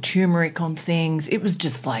used raw turmeric on things. It was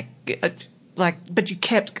just like, but you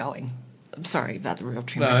kept going. I'm sorry about the real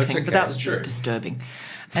turmeric thing, but that was just disturbing.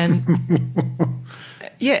 And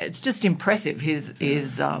yeah, it's just impressive.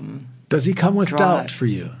 His does he come with drive. Doubt for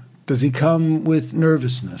you? Does he come with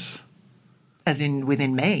nervousness? As in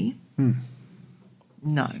within me?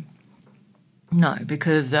 No,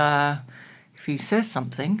 because if he says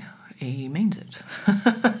something, he means it.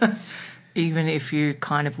 Even if you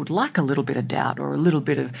kind of would like a little bit of doubt or a little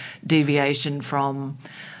bit of deviation from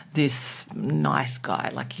this nice guy,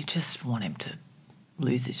 like you just want him to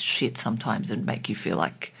lose his shit sometimes and make you feel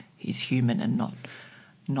like he's human and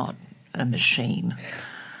not a machine.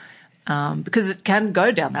 Because it can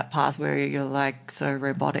go down that path where you're like so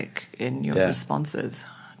robotic in your responses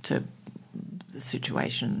to the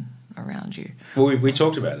situation around you. Well, we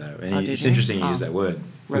talked about that. And it's interesting you use that word.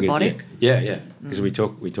 Robotic? Because we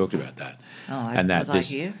talked about that. Oh, and that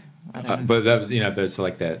was I here? I don't know. But that, but it's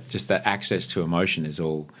like that. Just that access to emotion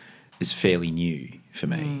is fairly new for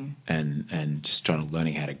me, and just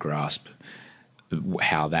learning how to grasp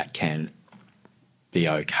how that can be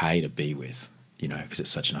okay to be with, because it's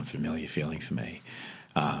such an unfamiliar feeling for me.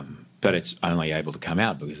 But it's only able to come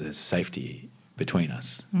out because there's safety between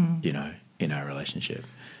us, in our relationship.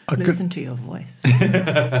 Listen to your voice.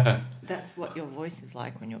 That's what your voice is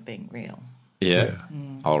like when you're being real. Yeah.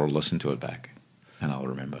 I'll listen to it back and I'll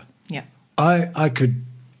remember. Yeah. I could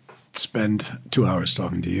spend 2 hours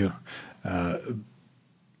talking to you,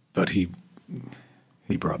 but he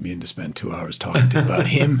brought me in to spend 2 hours talking about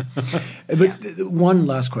him. But one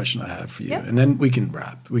last question I have for you, and then we can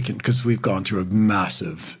wrap. Because we've gone through a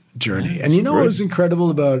massive journey. And what was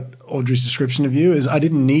incredible about Audrey's description of you is I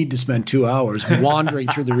didn't need to spend 2 hours wandering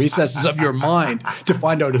through the recesses of your mind to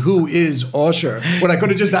find out who is Osher, when I could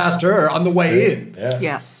have just asked her on the way in.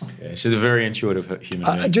 Yeah. She's a very intuitive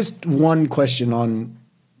human being. Just one question on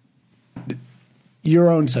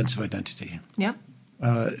your own sense of identity. Yeah.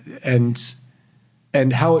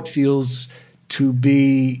 And how it feels to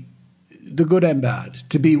be the good and bad,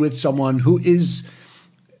 to be with someone who is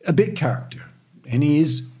a big character and he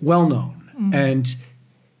is well known and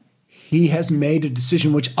he has made a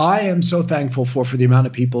decision, which I am so thankful for the amount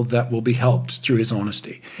of people that will be helped through his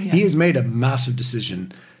honesty. Yeah. He has made a massive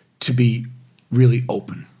decision to be really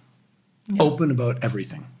open about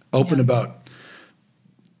everything, about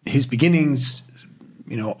his beginnings,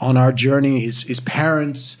 on our journey, his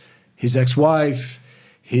parents, his ex-wife,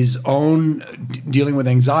 his own dealing with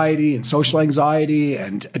anxiety and social anxiety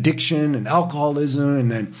and addiction and alcoholism, and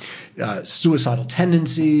then suicidal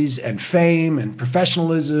tendencies and fame and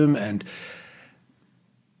professionalism. And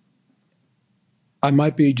I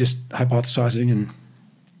might be just hypothesizing and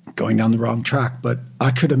going down the wrong track, but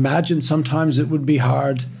I could imagine sometimes it would be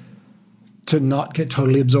hard to not get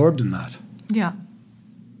totally absorbed in that. Yeah.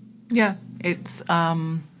 Yeah. It's,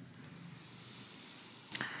 well,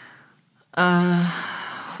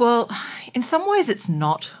 in some ways it's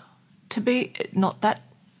not that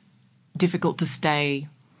difficult to stay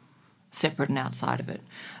separate and outside of it,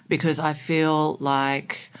 because I feel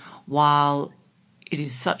like while it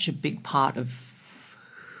is such a big part of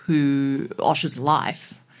who Osher's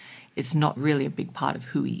life, it's not really a big part of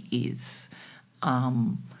who he is. I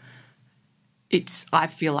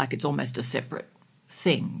feel like it's almost a separate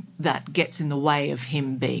thing that gets in the way of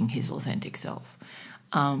him being his authentic self.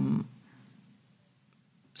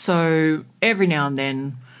 So every now and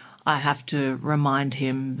then I have to remind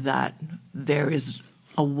him that there is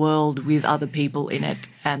a world with other people in it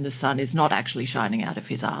and the sun is not actually shining out of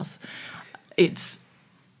his ass. It's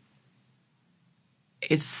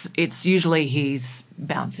usually he's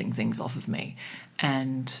bouncing things off of me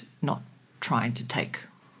and not trying to take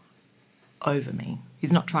over me.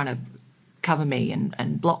 He's not trying to cover me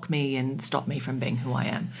and block me and stop me from being who I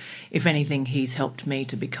am. If anything, he's helped me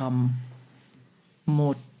to become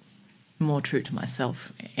more true to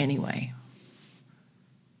myself anyway.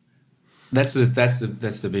 That's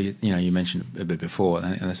the big, you mentioned a bit before,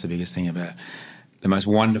 and that's the biggest thing about, the most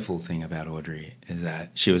wonderful thing about Audrey is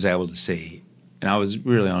that she was able to see, and I was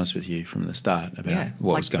really honest with you from the start about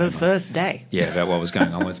what was going on. The first day. Yeah, about what was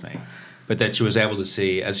going on with me. But that she was able to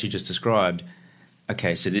see, as she just described,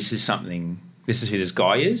 okay, so this is who this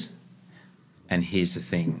guy is, and here's the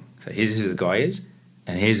thing. So here's who the guy is,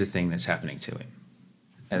 and here's the thing that's happening to him.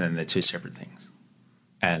 And then they're two separate things.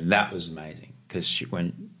 And that was amazing, because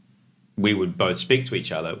when we would both speak to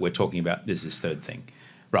each other, we're talking about this third thing,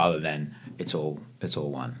 rather than it's all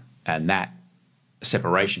one. And that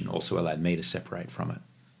separation also allowed me to separate from it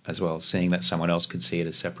as well. Seeing that someone else could see it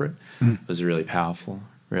as separate was really powerful,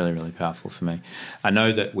 really, really powerful for me. I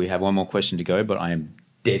know that we have one more question to go, but I am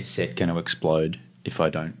dead set going to explode if I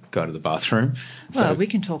don't go to the bathroom. Well, we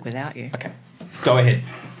can talk without you. Okay. Go ahead.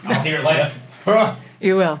 I'll hear it later.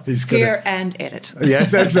 You will. He's hear and edit.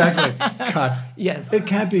 Yes, exactly. Cut. Yes. It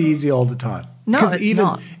can't be easy all the time. No, it's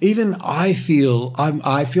not. Even I feel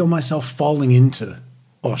myself falling into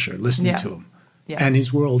Osher, listening to him and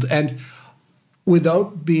his world. And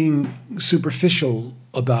without being superficial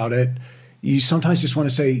about it, you sometimes just want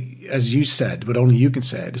to say, as you said, but only you can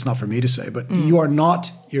say it. It's not for me to say, but you are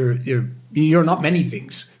not you're not many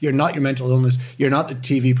things. You're not your mental illness. You're not the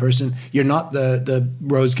TV person. You're not the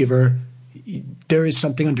rose giver. There is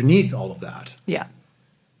something underneath all of that. Yeah.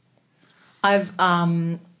 I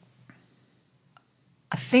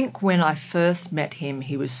think when I first met him,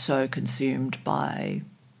 he was so consumed by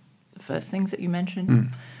the first things that you mentioned,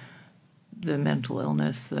 the mental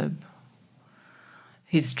illness,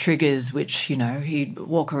 his triggers, which, he'd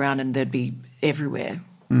walk around and they'd be everywhere,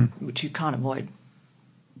 which you can't avoid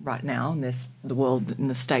right now in the world, in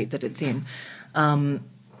the state that it's in.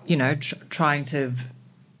 Trying to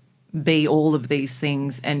be all of these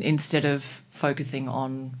things, and instead of focusing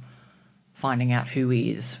on finding out who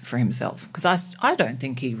he is for himself, because I don't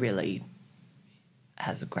think he really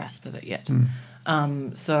has a grasp of it yet.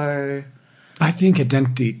 So I think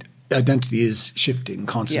identity is shifting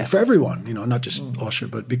constantly for everyone, not just Osher,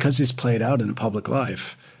 but because it's played out in the public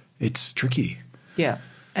life, it's tricky. Yeah,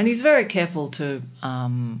 and he's very careful to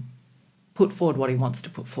put forward what he wants to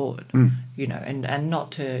put forward, and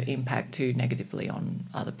not to impact too negatively on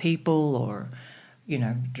other people or,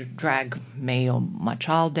 drag me or my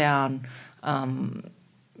child down.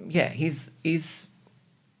 He's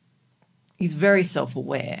very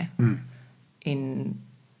self-aware in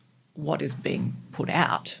what is being put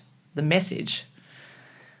out, the message,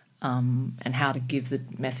 and how to give the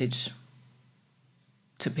message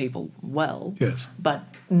to people well. Yes. But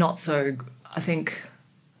not so, I think,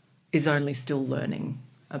 is only still learning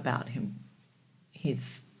about him,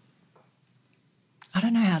 I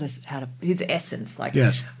don't know how to his essence.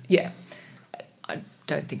 Yes. Yeah. I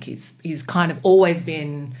don't think he's kind of always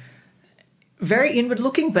been very inward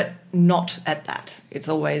looking, but not at that. It's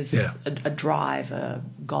always a drive, a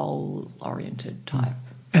goal oriented type.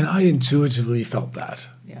 And I intuitively felt that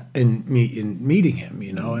in meeting him,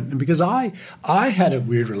 and because I had a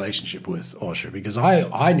weird relationship with Osher because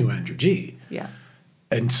I knew Andrew G. Yeah.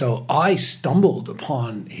 And so I stumbled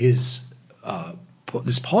upon his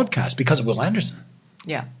this podcast because of Will Anderson.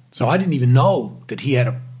 Yeah. So I didn't even know that he had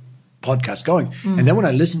a podcast going. And then when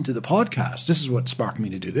I listened to the podcast, this is what sparked me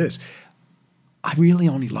to do this. I really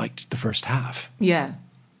only liked the first half. Yeah.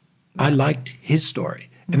 I liked his story.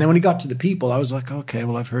 And then when he got to the people, I was like, okay,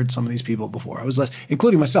 well, I've heard some of these people before. I was less,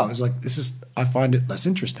 including myself. It's like, I find it less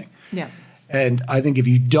interesting. Yeah. And I think if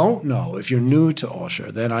you don't know, if you're new to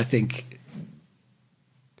Osher, then I think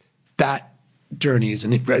that journey is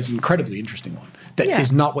it's an incredibly interesting one. That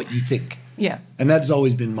is not what you think. Yeah. And that's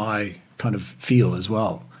always been my kind of feel as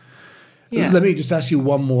well. Yeah. Let me just ask you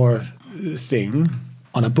one more thing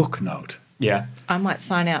on a book note. Yeah. I might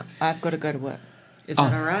sign out. I've got to go to work. Is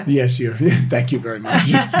that all right? Yes, thank you very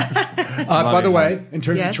much. By the way, in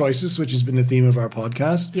terms of choices, which has been the theme of our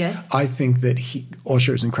podcast, I think that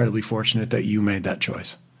Osher is incredibly fortunate that you made that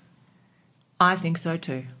choice. I think so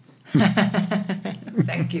too.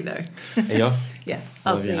 Thank you, though. Are you off? Yes.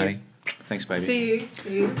 I'll see you. Honey. Thanks, baby. See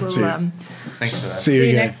you. We'll, See you. Thanks for that. See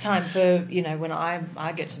you next time for, when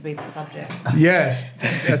I get to be the subject. Yes.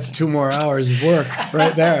 That's 2 more hours of work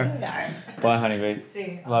right there. No. Bye, honeybee. See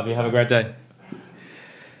you. Love you. Have a great day.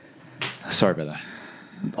 Sorry about that.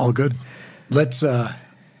 All good. Let's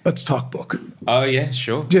talk book. Oh, yeah,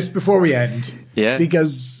 sure. Just before we end. Yeah.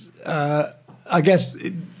 Because I guess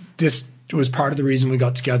this was part of the reason we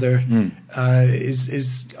got together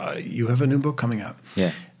is you have a new book coming out.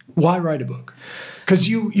 Yeah. Why write a book? Because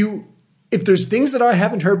you if there's things that I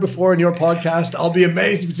haven't heard before in your podcast, I'll be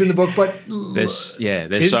amazed if it's in the book. But there's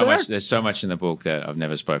so much in the book that I've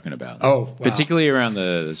never spoken about. Oh, wow. Particularly around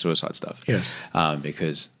the suicide stuff. Yes.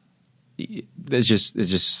 Because there's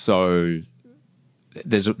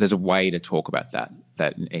a way to talk about that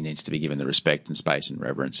it needs to be given the respect and space and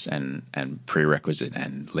reverence and prerequisite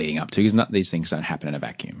and leading up to, because these things don't happen in a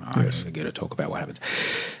vacuum. Yes. We're going to talk about what happens.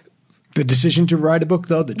 The decision to write a book,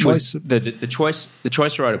 though, the choice the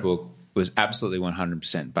choice to write a book was absolutely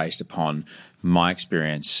 100% based upon my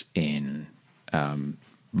experience in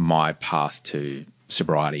my path to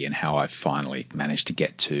sobriety and how I finally managed to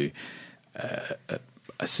get to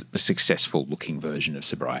a successful looking version of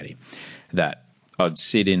sobriety. That I'd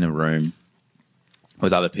sit in a room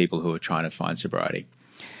with other people who were trying to find sobriety,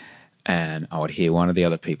 and I would hear one of the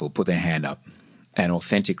other people put their hand up and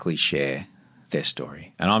authentically share their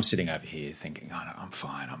story. And I'm sitting over here thinking, oh, no, I'm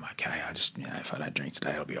fine, I'm okay. I just, if I don't drink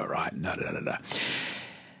today, it'll be all right. And,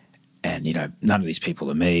 none of these people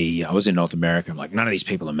are me. I was in North America. I'm like, none of these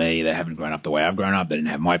people are me. They haven't grown up the way I've grown up. They didn't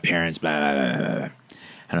have my parents, blah, blah, blah, blah, blah.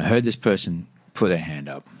 And I heard this person put their hand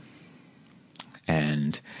up.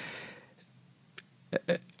 And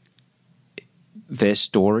their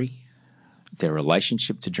story, their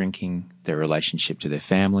relationship to drinking, their relationship to their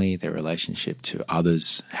family, their relationship to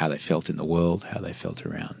others, how they felt in the world, how they felt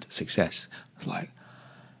around success. I was like,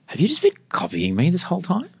 have you just been copying me this whole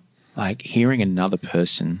time? Like hearing another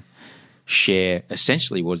person share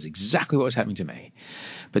essentially what is exactly what was happening to me.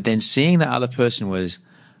 But then seeing the other person was,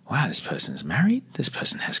 wow, this person's married, this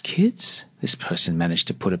person has kids, this person managed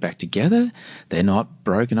to put it back together. They're not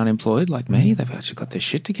broke and unemployed like me. They've actually got their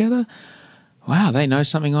shit together. Wow, they know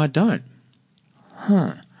something I don't.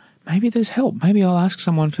 Maybe there's help. Maybe I'll ask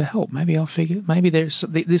someone for help. Maybe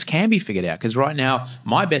this can be figured out, because right now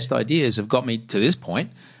my best ideas have got me to this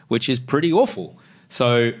point, which is pretty awful.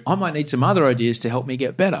 So I might need some other ideas to help me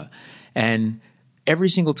get better. And every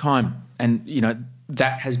single time, and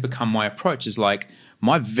that has become my approach, is like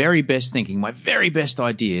my very best thinking, my very best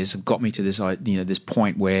ideas have got me to this, this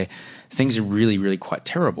point where things are really, really quite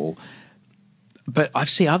terrible. But I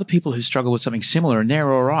see other people who struggle with something similar and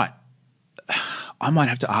they're all right. I might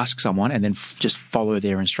have to ask someone and then just follow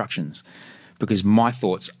their instructions, because my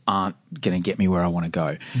thoughts aren't going to get me where I want to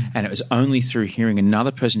go. And it was only through hearing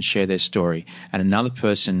another person share their story and another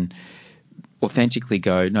person authentically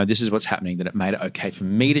go, no, this is what's happening, that it made it okay for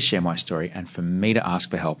me to share my story and for me to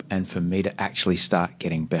ask for help and for me to actually start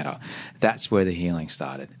getting better. That's where the healing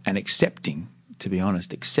started. And accepting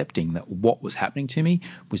that what was happening to me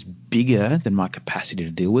was bigger than my capacity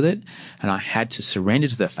to deal with it. And I had to surrender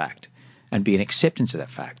to the fact and be an acceptance of that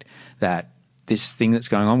fact, that this thing that's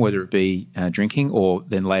going on, whether it be drinking or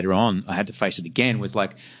then later on I had to face it again, was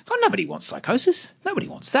like, oh, nobody wants psychosis. Nobody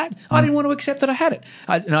wants that. I didn't want to accept that I had it.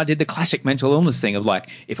 And I did the classic mental illness thing of like,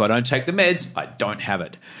 if I don't take the meds, I don't have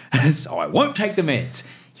it. So I won't take the meds.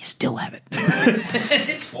 You still have it.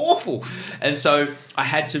 It's awful. And so I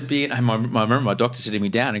had to be, I remember my doctor sitting me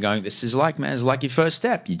down and going, this is like, man, it's like your first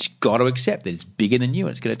step. You just got to accept that it's bigger than you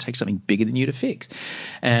and it's going to take something bigger than you to fix.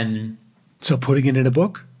 And so putting it in a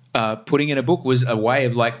book? Putting in a book was a way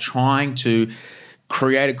of like trying to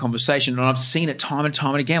create a conversation. And I've seen it time and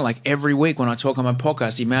time and again, like every week when I talk on my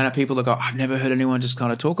podcast, the amount of people that go, I've never heard anyone just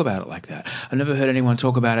kind of talk about it like that. I've never heard anyone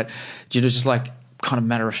talk about it, just like kind of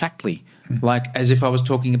matter-of-factly, like as if I was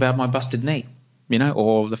talking about my busted knee. you know,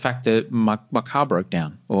 or the fact that my car broke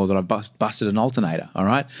down or that I busted an alternator, all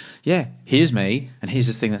right? Yeah, here's me and here's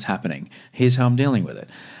this thing that's happening. Here's how I'm dealing with it.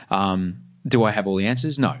 Do I have all the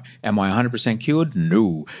answers? No. Am I 100% cured?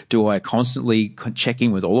 No. Do I constantly check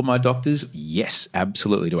in with all of my doctors? Yes,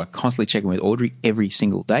 absolutely. Do I constantly check in with Audrey every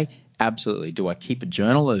single day? Absolutely. Do I keep a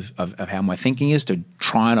journal of how my thinking is to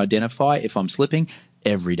try and identify if I'm slipping?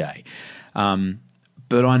 Every day.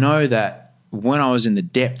 But I know that when I was in the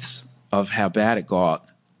depths of how bad it got,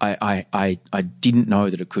 I didn't know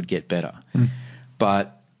that it could get better.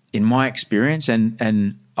 But in my experience, and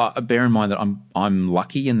bear in mind that I'm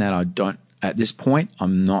lucky in that I don't, at this point,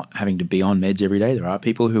 I'm not having to be on meds every day. There are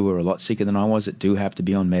people who are a lot sicker than I was that do have to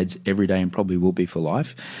be on meds every day and probably will be for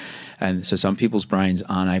life. And so some people's brains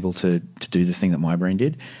aren't able to do the thing that my brain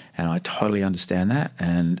did, and I totally understand that.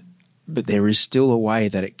 But there is still a way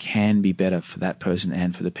that it can be better for that person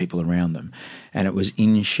and for the people around them. And it was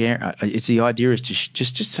in share. It's the idea is to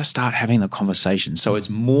just to start having the conversation. So it's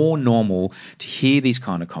more normal to hear these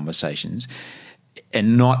kind of conversations,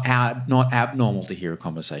 and not abnormal to hear a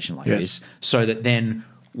conversation like this. So that then,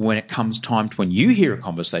 when it comes time to when you hear a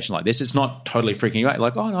conversation like this, it's not totally freaking you out.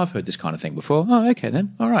 Like, oh, no, I've heard this kind of thing before. Oh, okay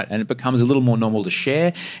then. All right. And it becomes a little more normal to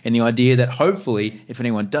share. And the idea that hopefully if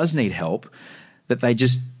anyone does need help, that they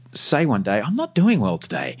just say one day, I'm not doing well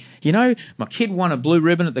today. You know, my kid won a blue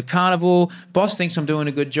ribbon at the carnival. Boss thinks I'm doing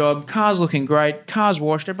a good job. Car's looking great. Car's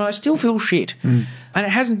washed it, but I still feel shit. And it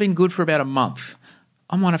hasn't been good for about a month.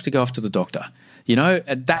 I might have to go off to the doctor. You know,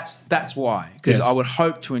 and that's why. Because I would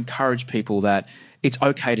hope to encourage people that it's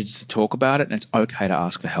okay to just talk about it and it's okay to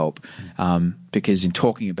ask for help, because in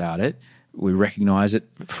talking about it, we recognise it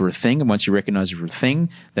for a thing, and once you recognise it for a thing,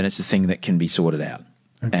 then it's a thing that can be sorted out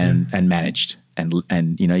and managed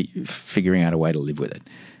and you know, figuring out a way to live with it.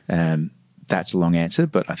 That's a long answer,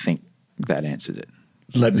 but I think that answers it.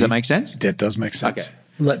 Does that make sense? That does make sense. Okay.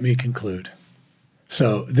 Let me conclude.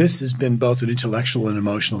 So this has been both an intellectual and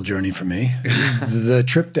emotional journey for me. The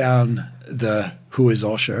trip down the Who is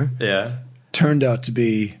Osher turned out to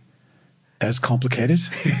be as complicated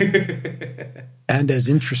and as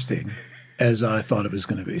interesting as I thought it was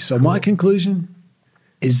going to be. So my conclusion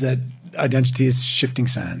is that identity is shifting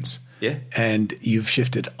sands. Yeah. And you've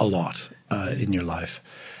shifted a lot in your life.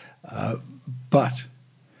 But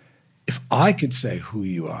if I could say who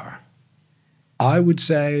you are, I would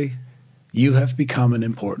say you have become an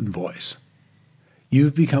important voice.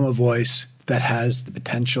 You've become a voice that has the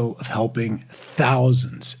potential of helping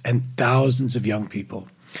thousands and thousands of young people.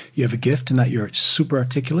 You have a gift in that you're super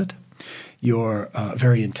articulate, you're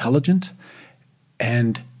very intelligent,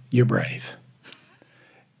 and you're brave.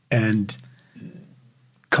 And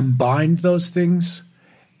combine those things,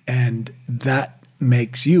 and that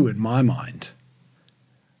makes you, in my mind,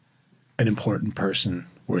 an important person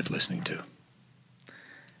worth listening to.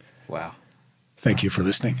 Wow. Thank you for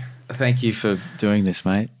listening. Thank you for doing this,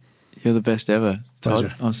 mate. You're the best ever.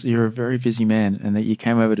 Pleasure. Todd, you're a very busy man, and that you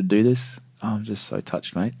came over to do this, I'm just so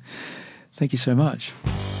touched, mate. Thank you so much.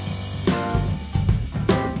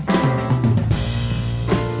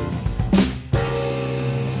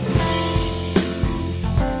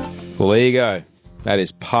 Well, there you go. That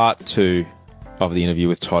is part 2 of the interview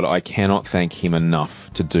with Todd. I cannot thank him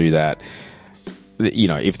enough to do that. You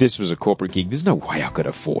know, if this was a corporate gig, there's no way I could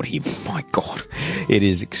afford him. My God. It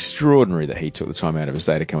is extraordinary that he took the time out of his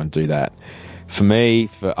day to come and do that. For me,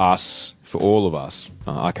 for us, for all of us,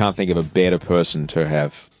 I can't think of a better person to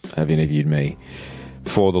have interviewed me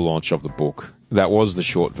for the launch of the book. That was the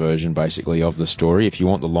short version, basically, of the story. If you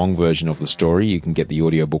want the long version of the story, you can get the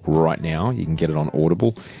audiobook right now. You can get it on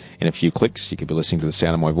Audible. In a few clicks, you could be listening to the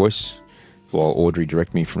sound of my voice while Audrey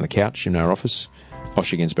directed me from the couch in our office.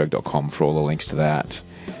 OsherGinsberg.com for all the links to that.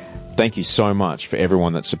 Thank you so much for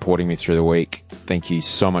everyone that's supporting me through the week. Thank you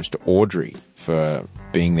so much to Audrey for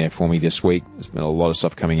being there for me this week. There's been a lot of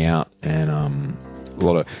stuff coming out, and a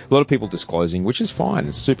lot of people disclosing, which is fine.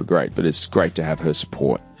 It's super great, but it's great to have her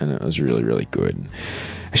support, and it was really, really good.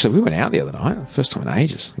 Actually, we went out the other night, first time in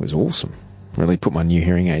ages. It was awesome. Really put my new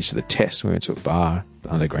hearing aids to the test. We went to a bar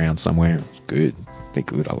underground somewhere. It was good. They're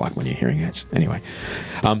good. I like my new hearing aids. Anyway,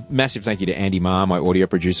 massive thank you to Andy Marr, my audio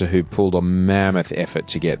producer, who pulled a mammoth effort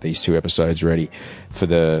to get these 2 episodes ready for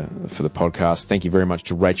the podcast. Thank you very much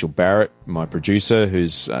to Rachel Barrett, my producer,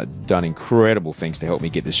 who's done incredible things to help me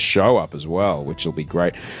get this show up as well, which will be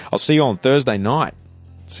great. I'll see you on Thursday night.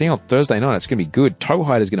 It's going to be good.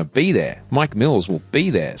 Towhide is going to be there. Mike Mills will be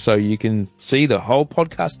there. So you can see the whole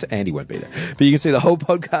podcast. Andy won't be there. But you can see the whole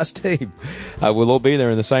podcast team. We'll all be there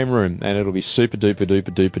in the same room. And it'll be super duper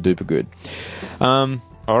duper duper duper good.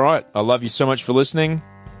 All right. I love you so much for listening.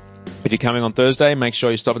 If you're coming on Thursday, make sure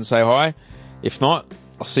you stop and say hi. If not,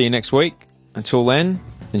 I'll see you next week. Until then,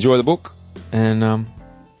 enjoy the book, and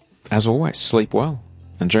as always, sleep well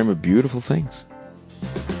and dream of beautiful things.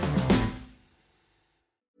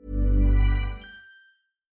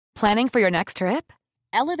 Planning for your next trip?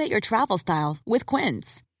 Elevate your travel style with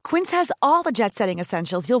Quince. Quince has all the jet-setting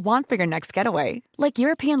essentials you'll want for your next getaway, like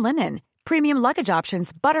European linen, premium luggage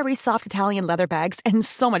options, buttery soft Italian leather bags, and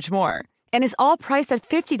so much more. And is all priced at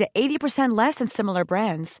 50 to 80% less than similar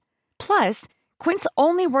brands. Plus, Quince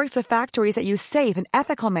only works with factories that use safe and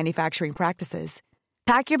ethical manufacturing practices.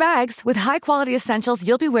 Pack your bags with high-quality essentials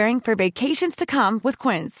you'll be wearing for vacations to come with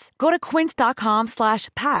Quince. Go to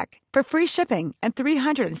quince.com/pack for free shipping and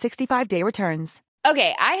 365-day returns.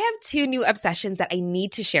 Okay, I have two new obsessions that I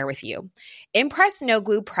need to share with you. Impress No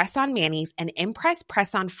Glue Press-On Manis and Impress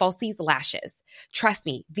Press-On Falsies Lashes. Trust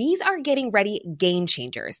me, these are getting ready game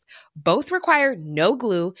changers. Both require no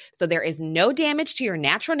glue, so there is no damage to your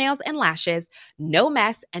natural nails and lashes, no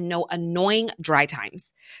mess, and no annoying dry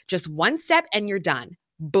times. Just one step and you're done.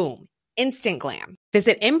 Boom. Instant glam.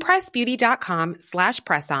 Visit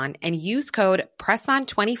impressbeauty.com/presson and use code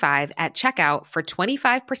PRESSON25 at checkout for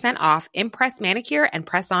 25% off Impress Manicure and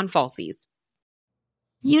Press-On Falsies.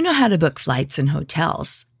 You know how to book flights and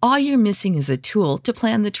hotels. All you're missing is a tool to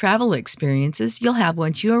plan the travel experiences you'll have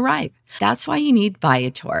once you arrive. That's why you need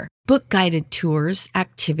Viator. Book guided tours,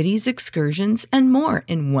 activities, excursions, and more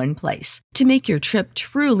in one place to make your trip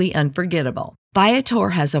truly unforgettable.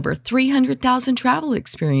 Viator has over 300,000 travel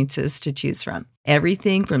experiences to choose from.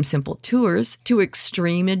 Everything from simple tours to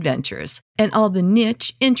extreme adventures and all the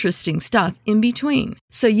niche, interesting stuff in between.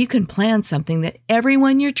 So you can plan something that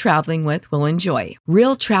everyone you're traveling with will enjoy.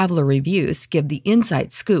 Real traveler reviews give the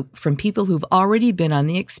inside scoop from people who've already been on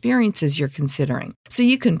the experiences you're considering. So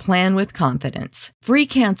you can plan with confidence. Free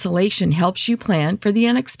cancellation helps you plan for the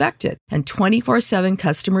unexpected. And 24/7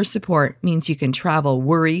 customer support means you can travel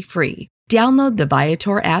worry-free. Download the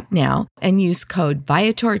Viator app now and use code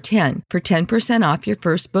Viator10 for 10% off your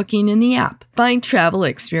first booking in the app. Find travel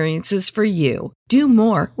experiences for you. Do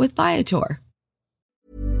more with Viator.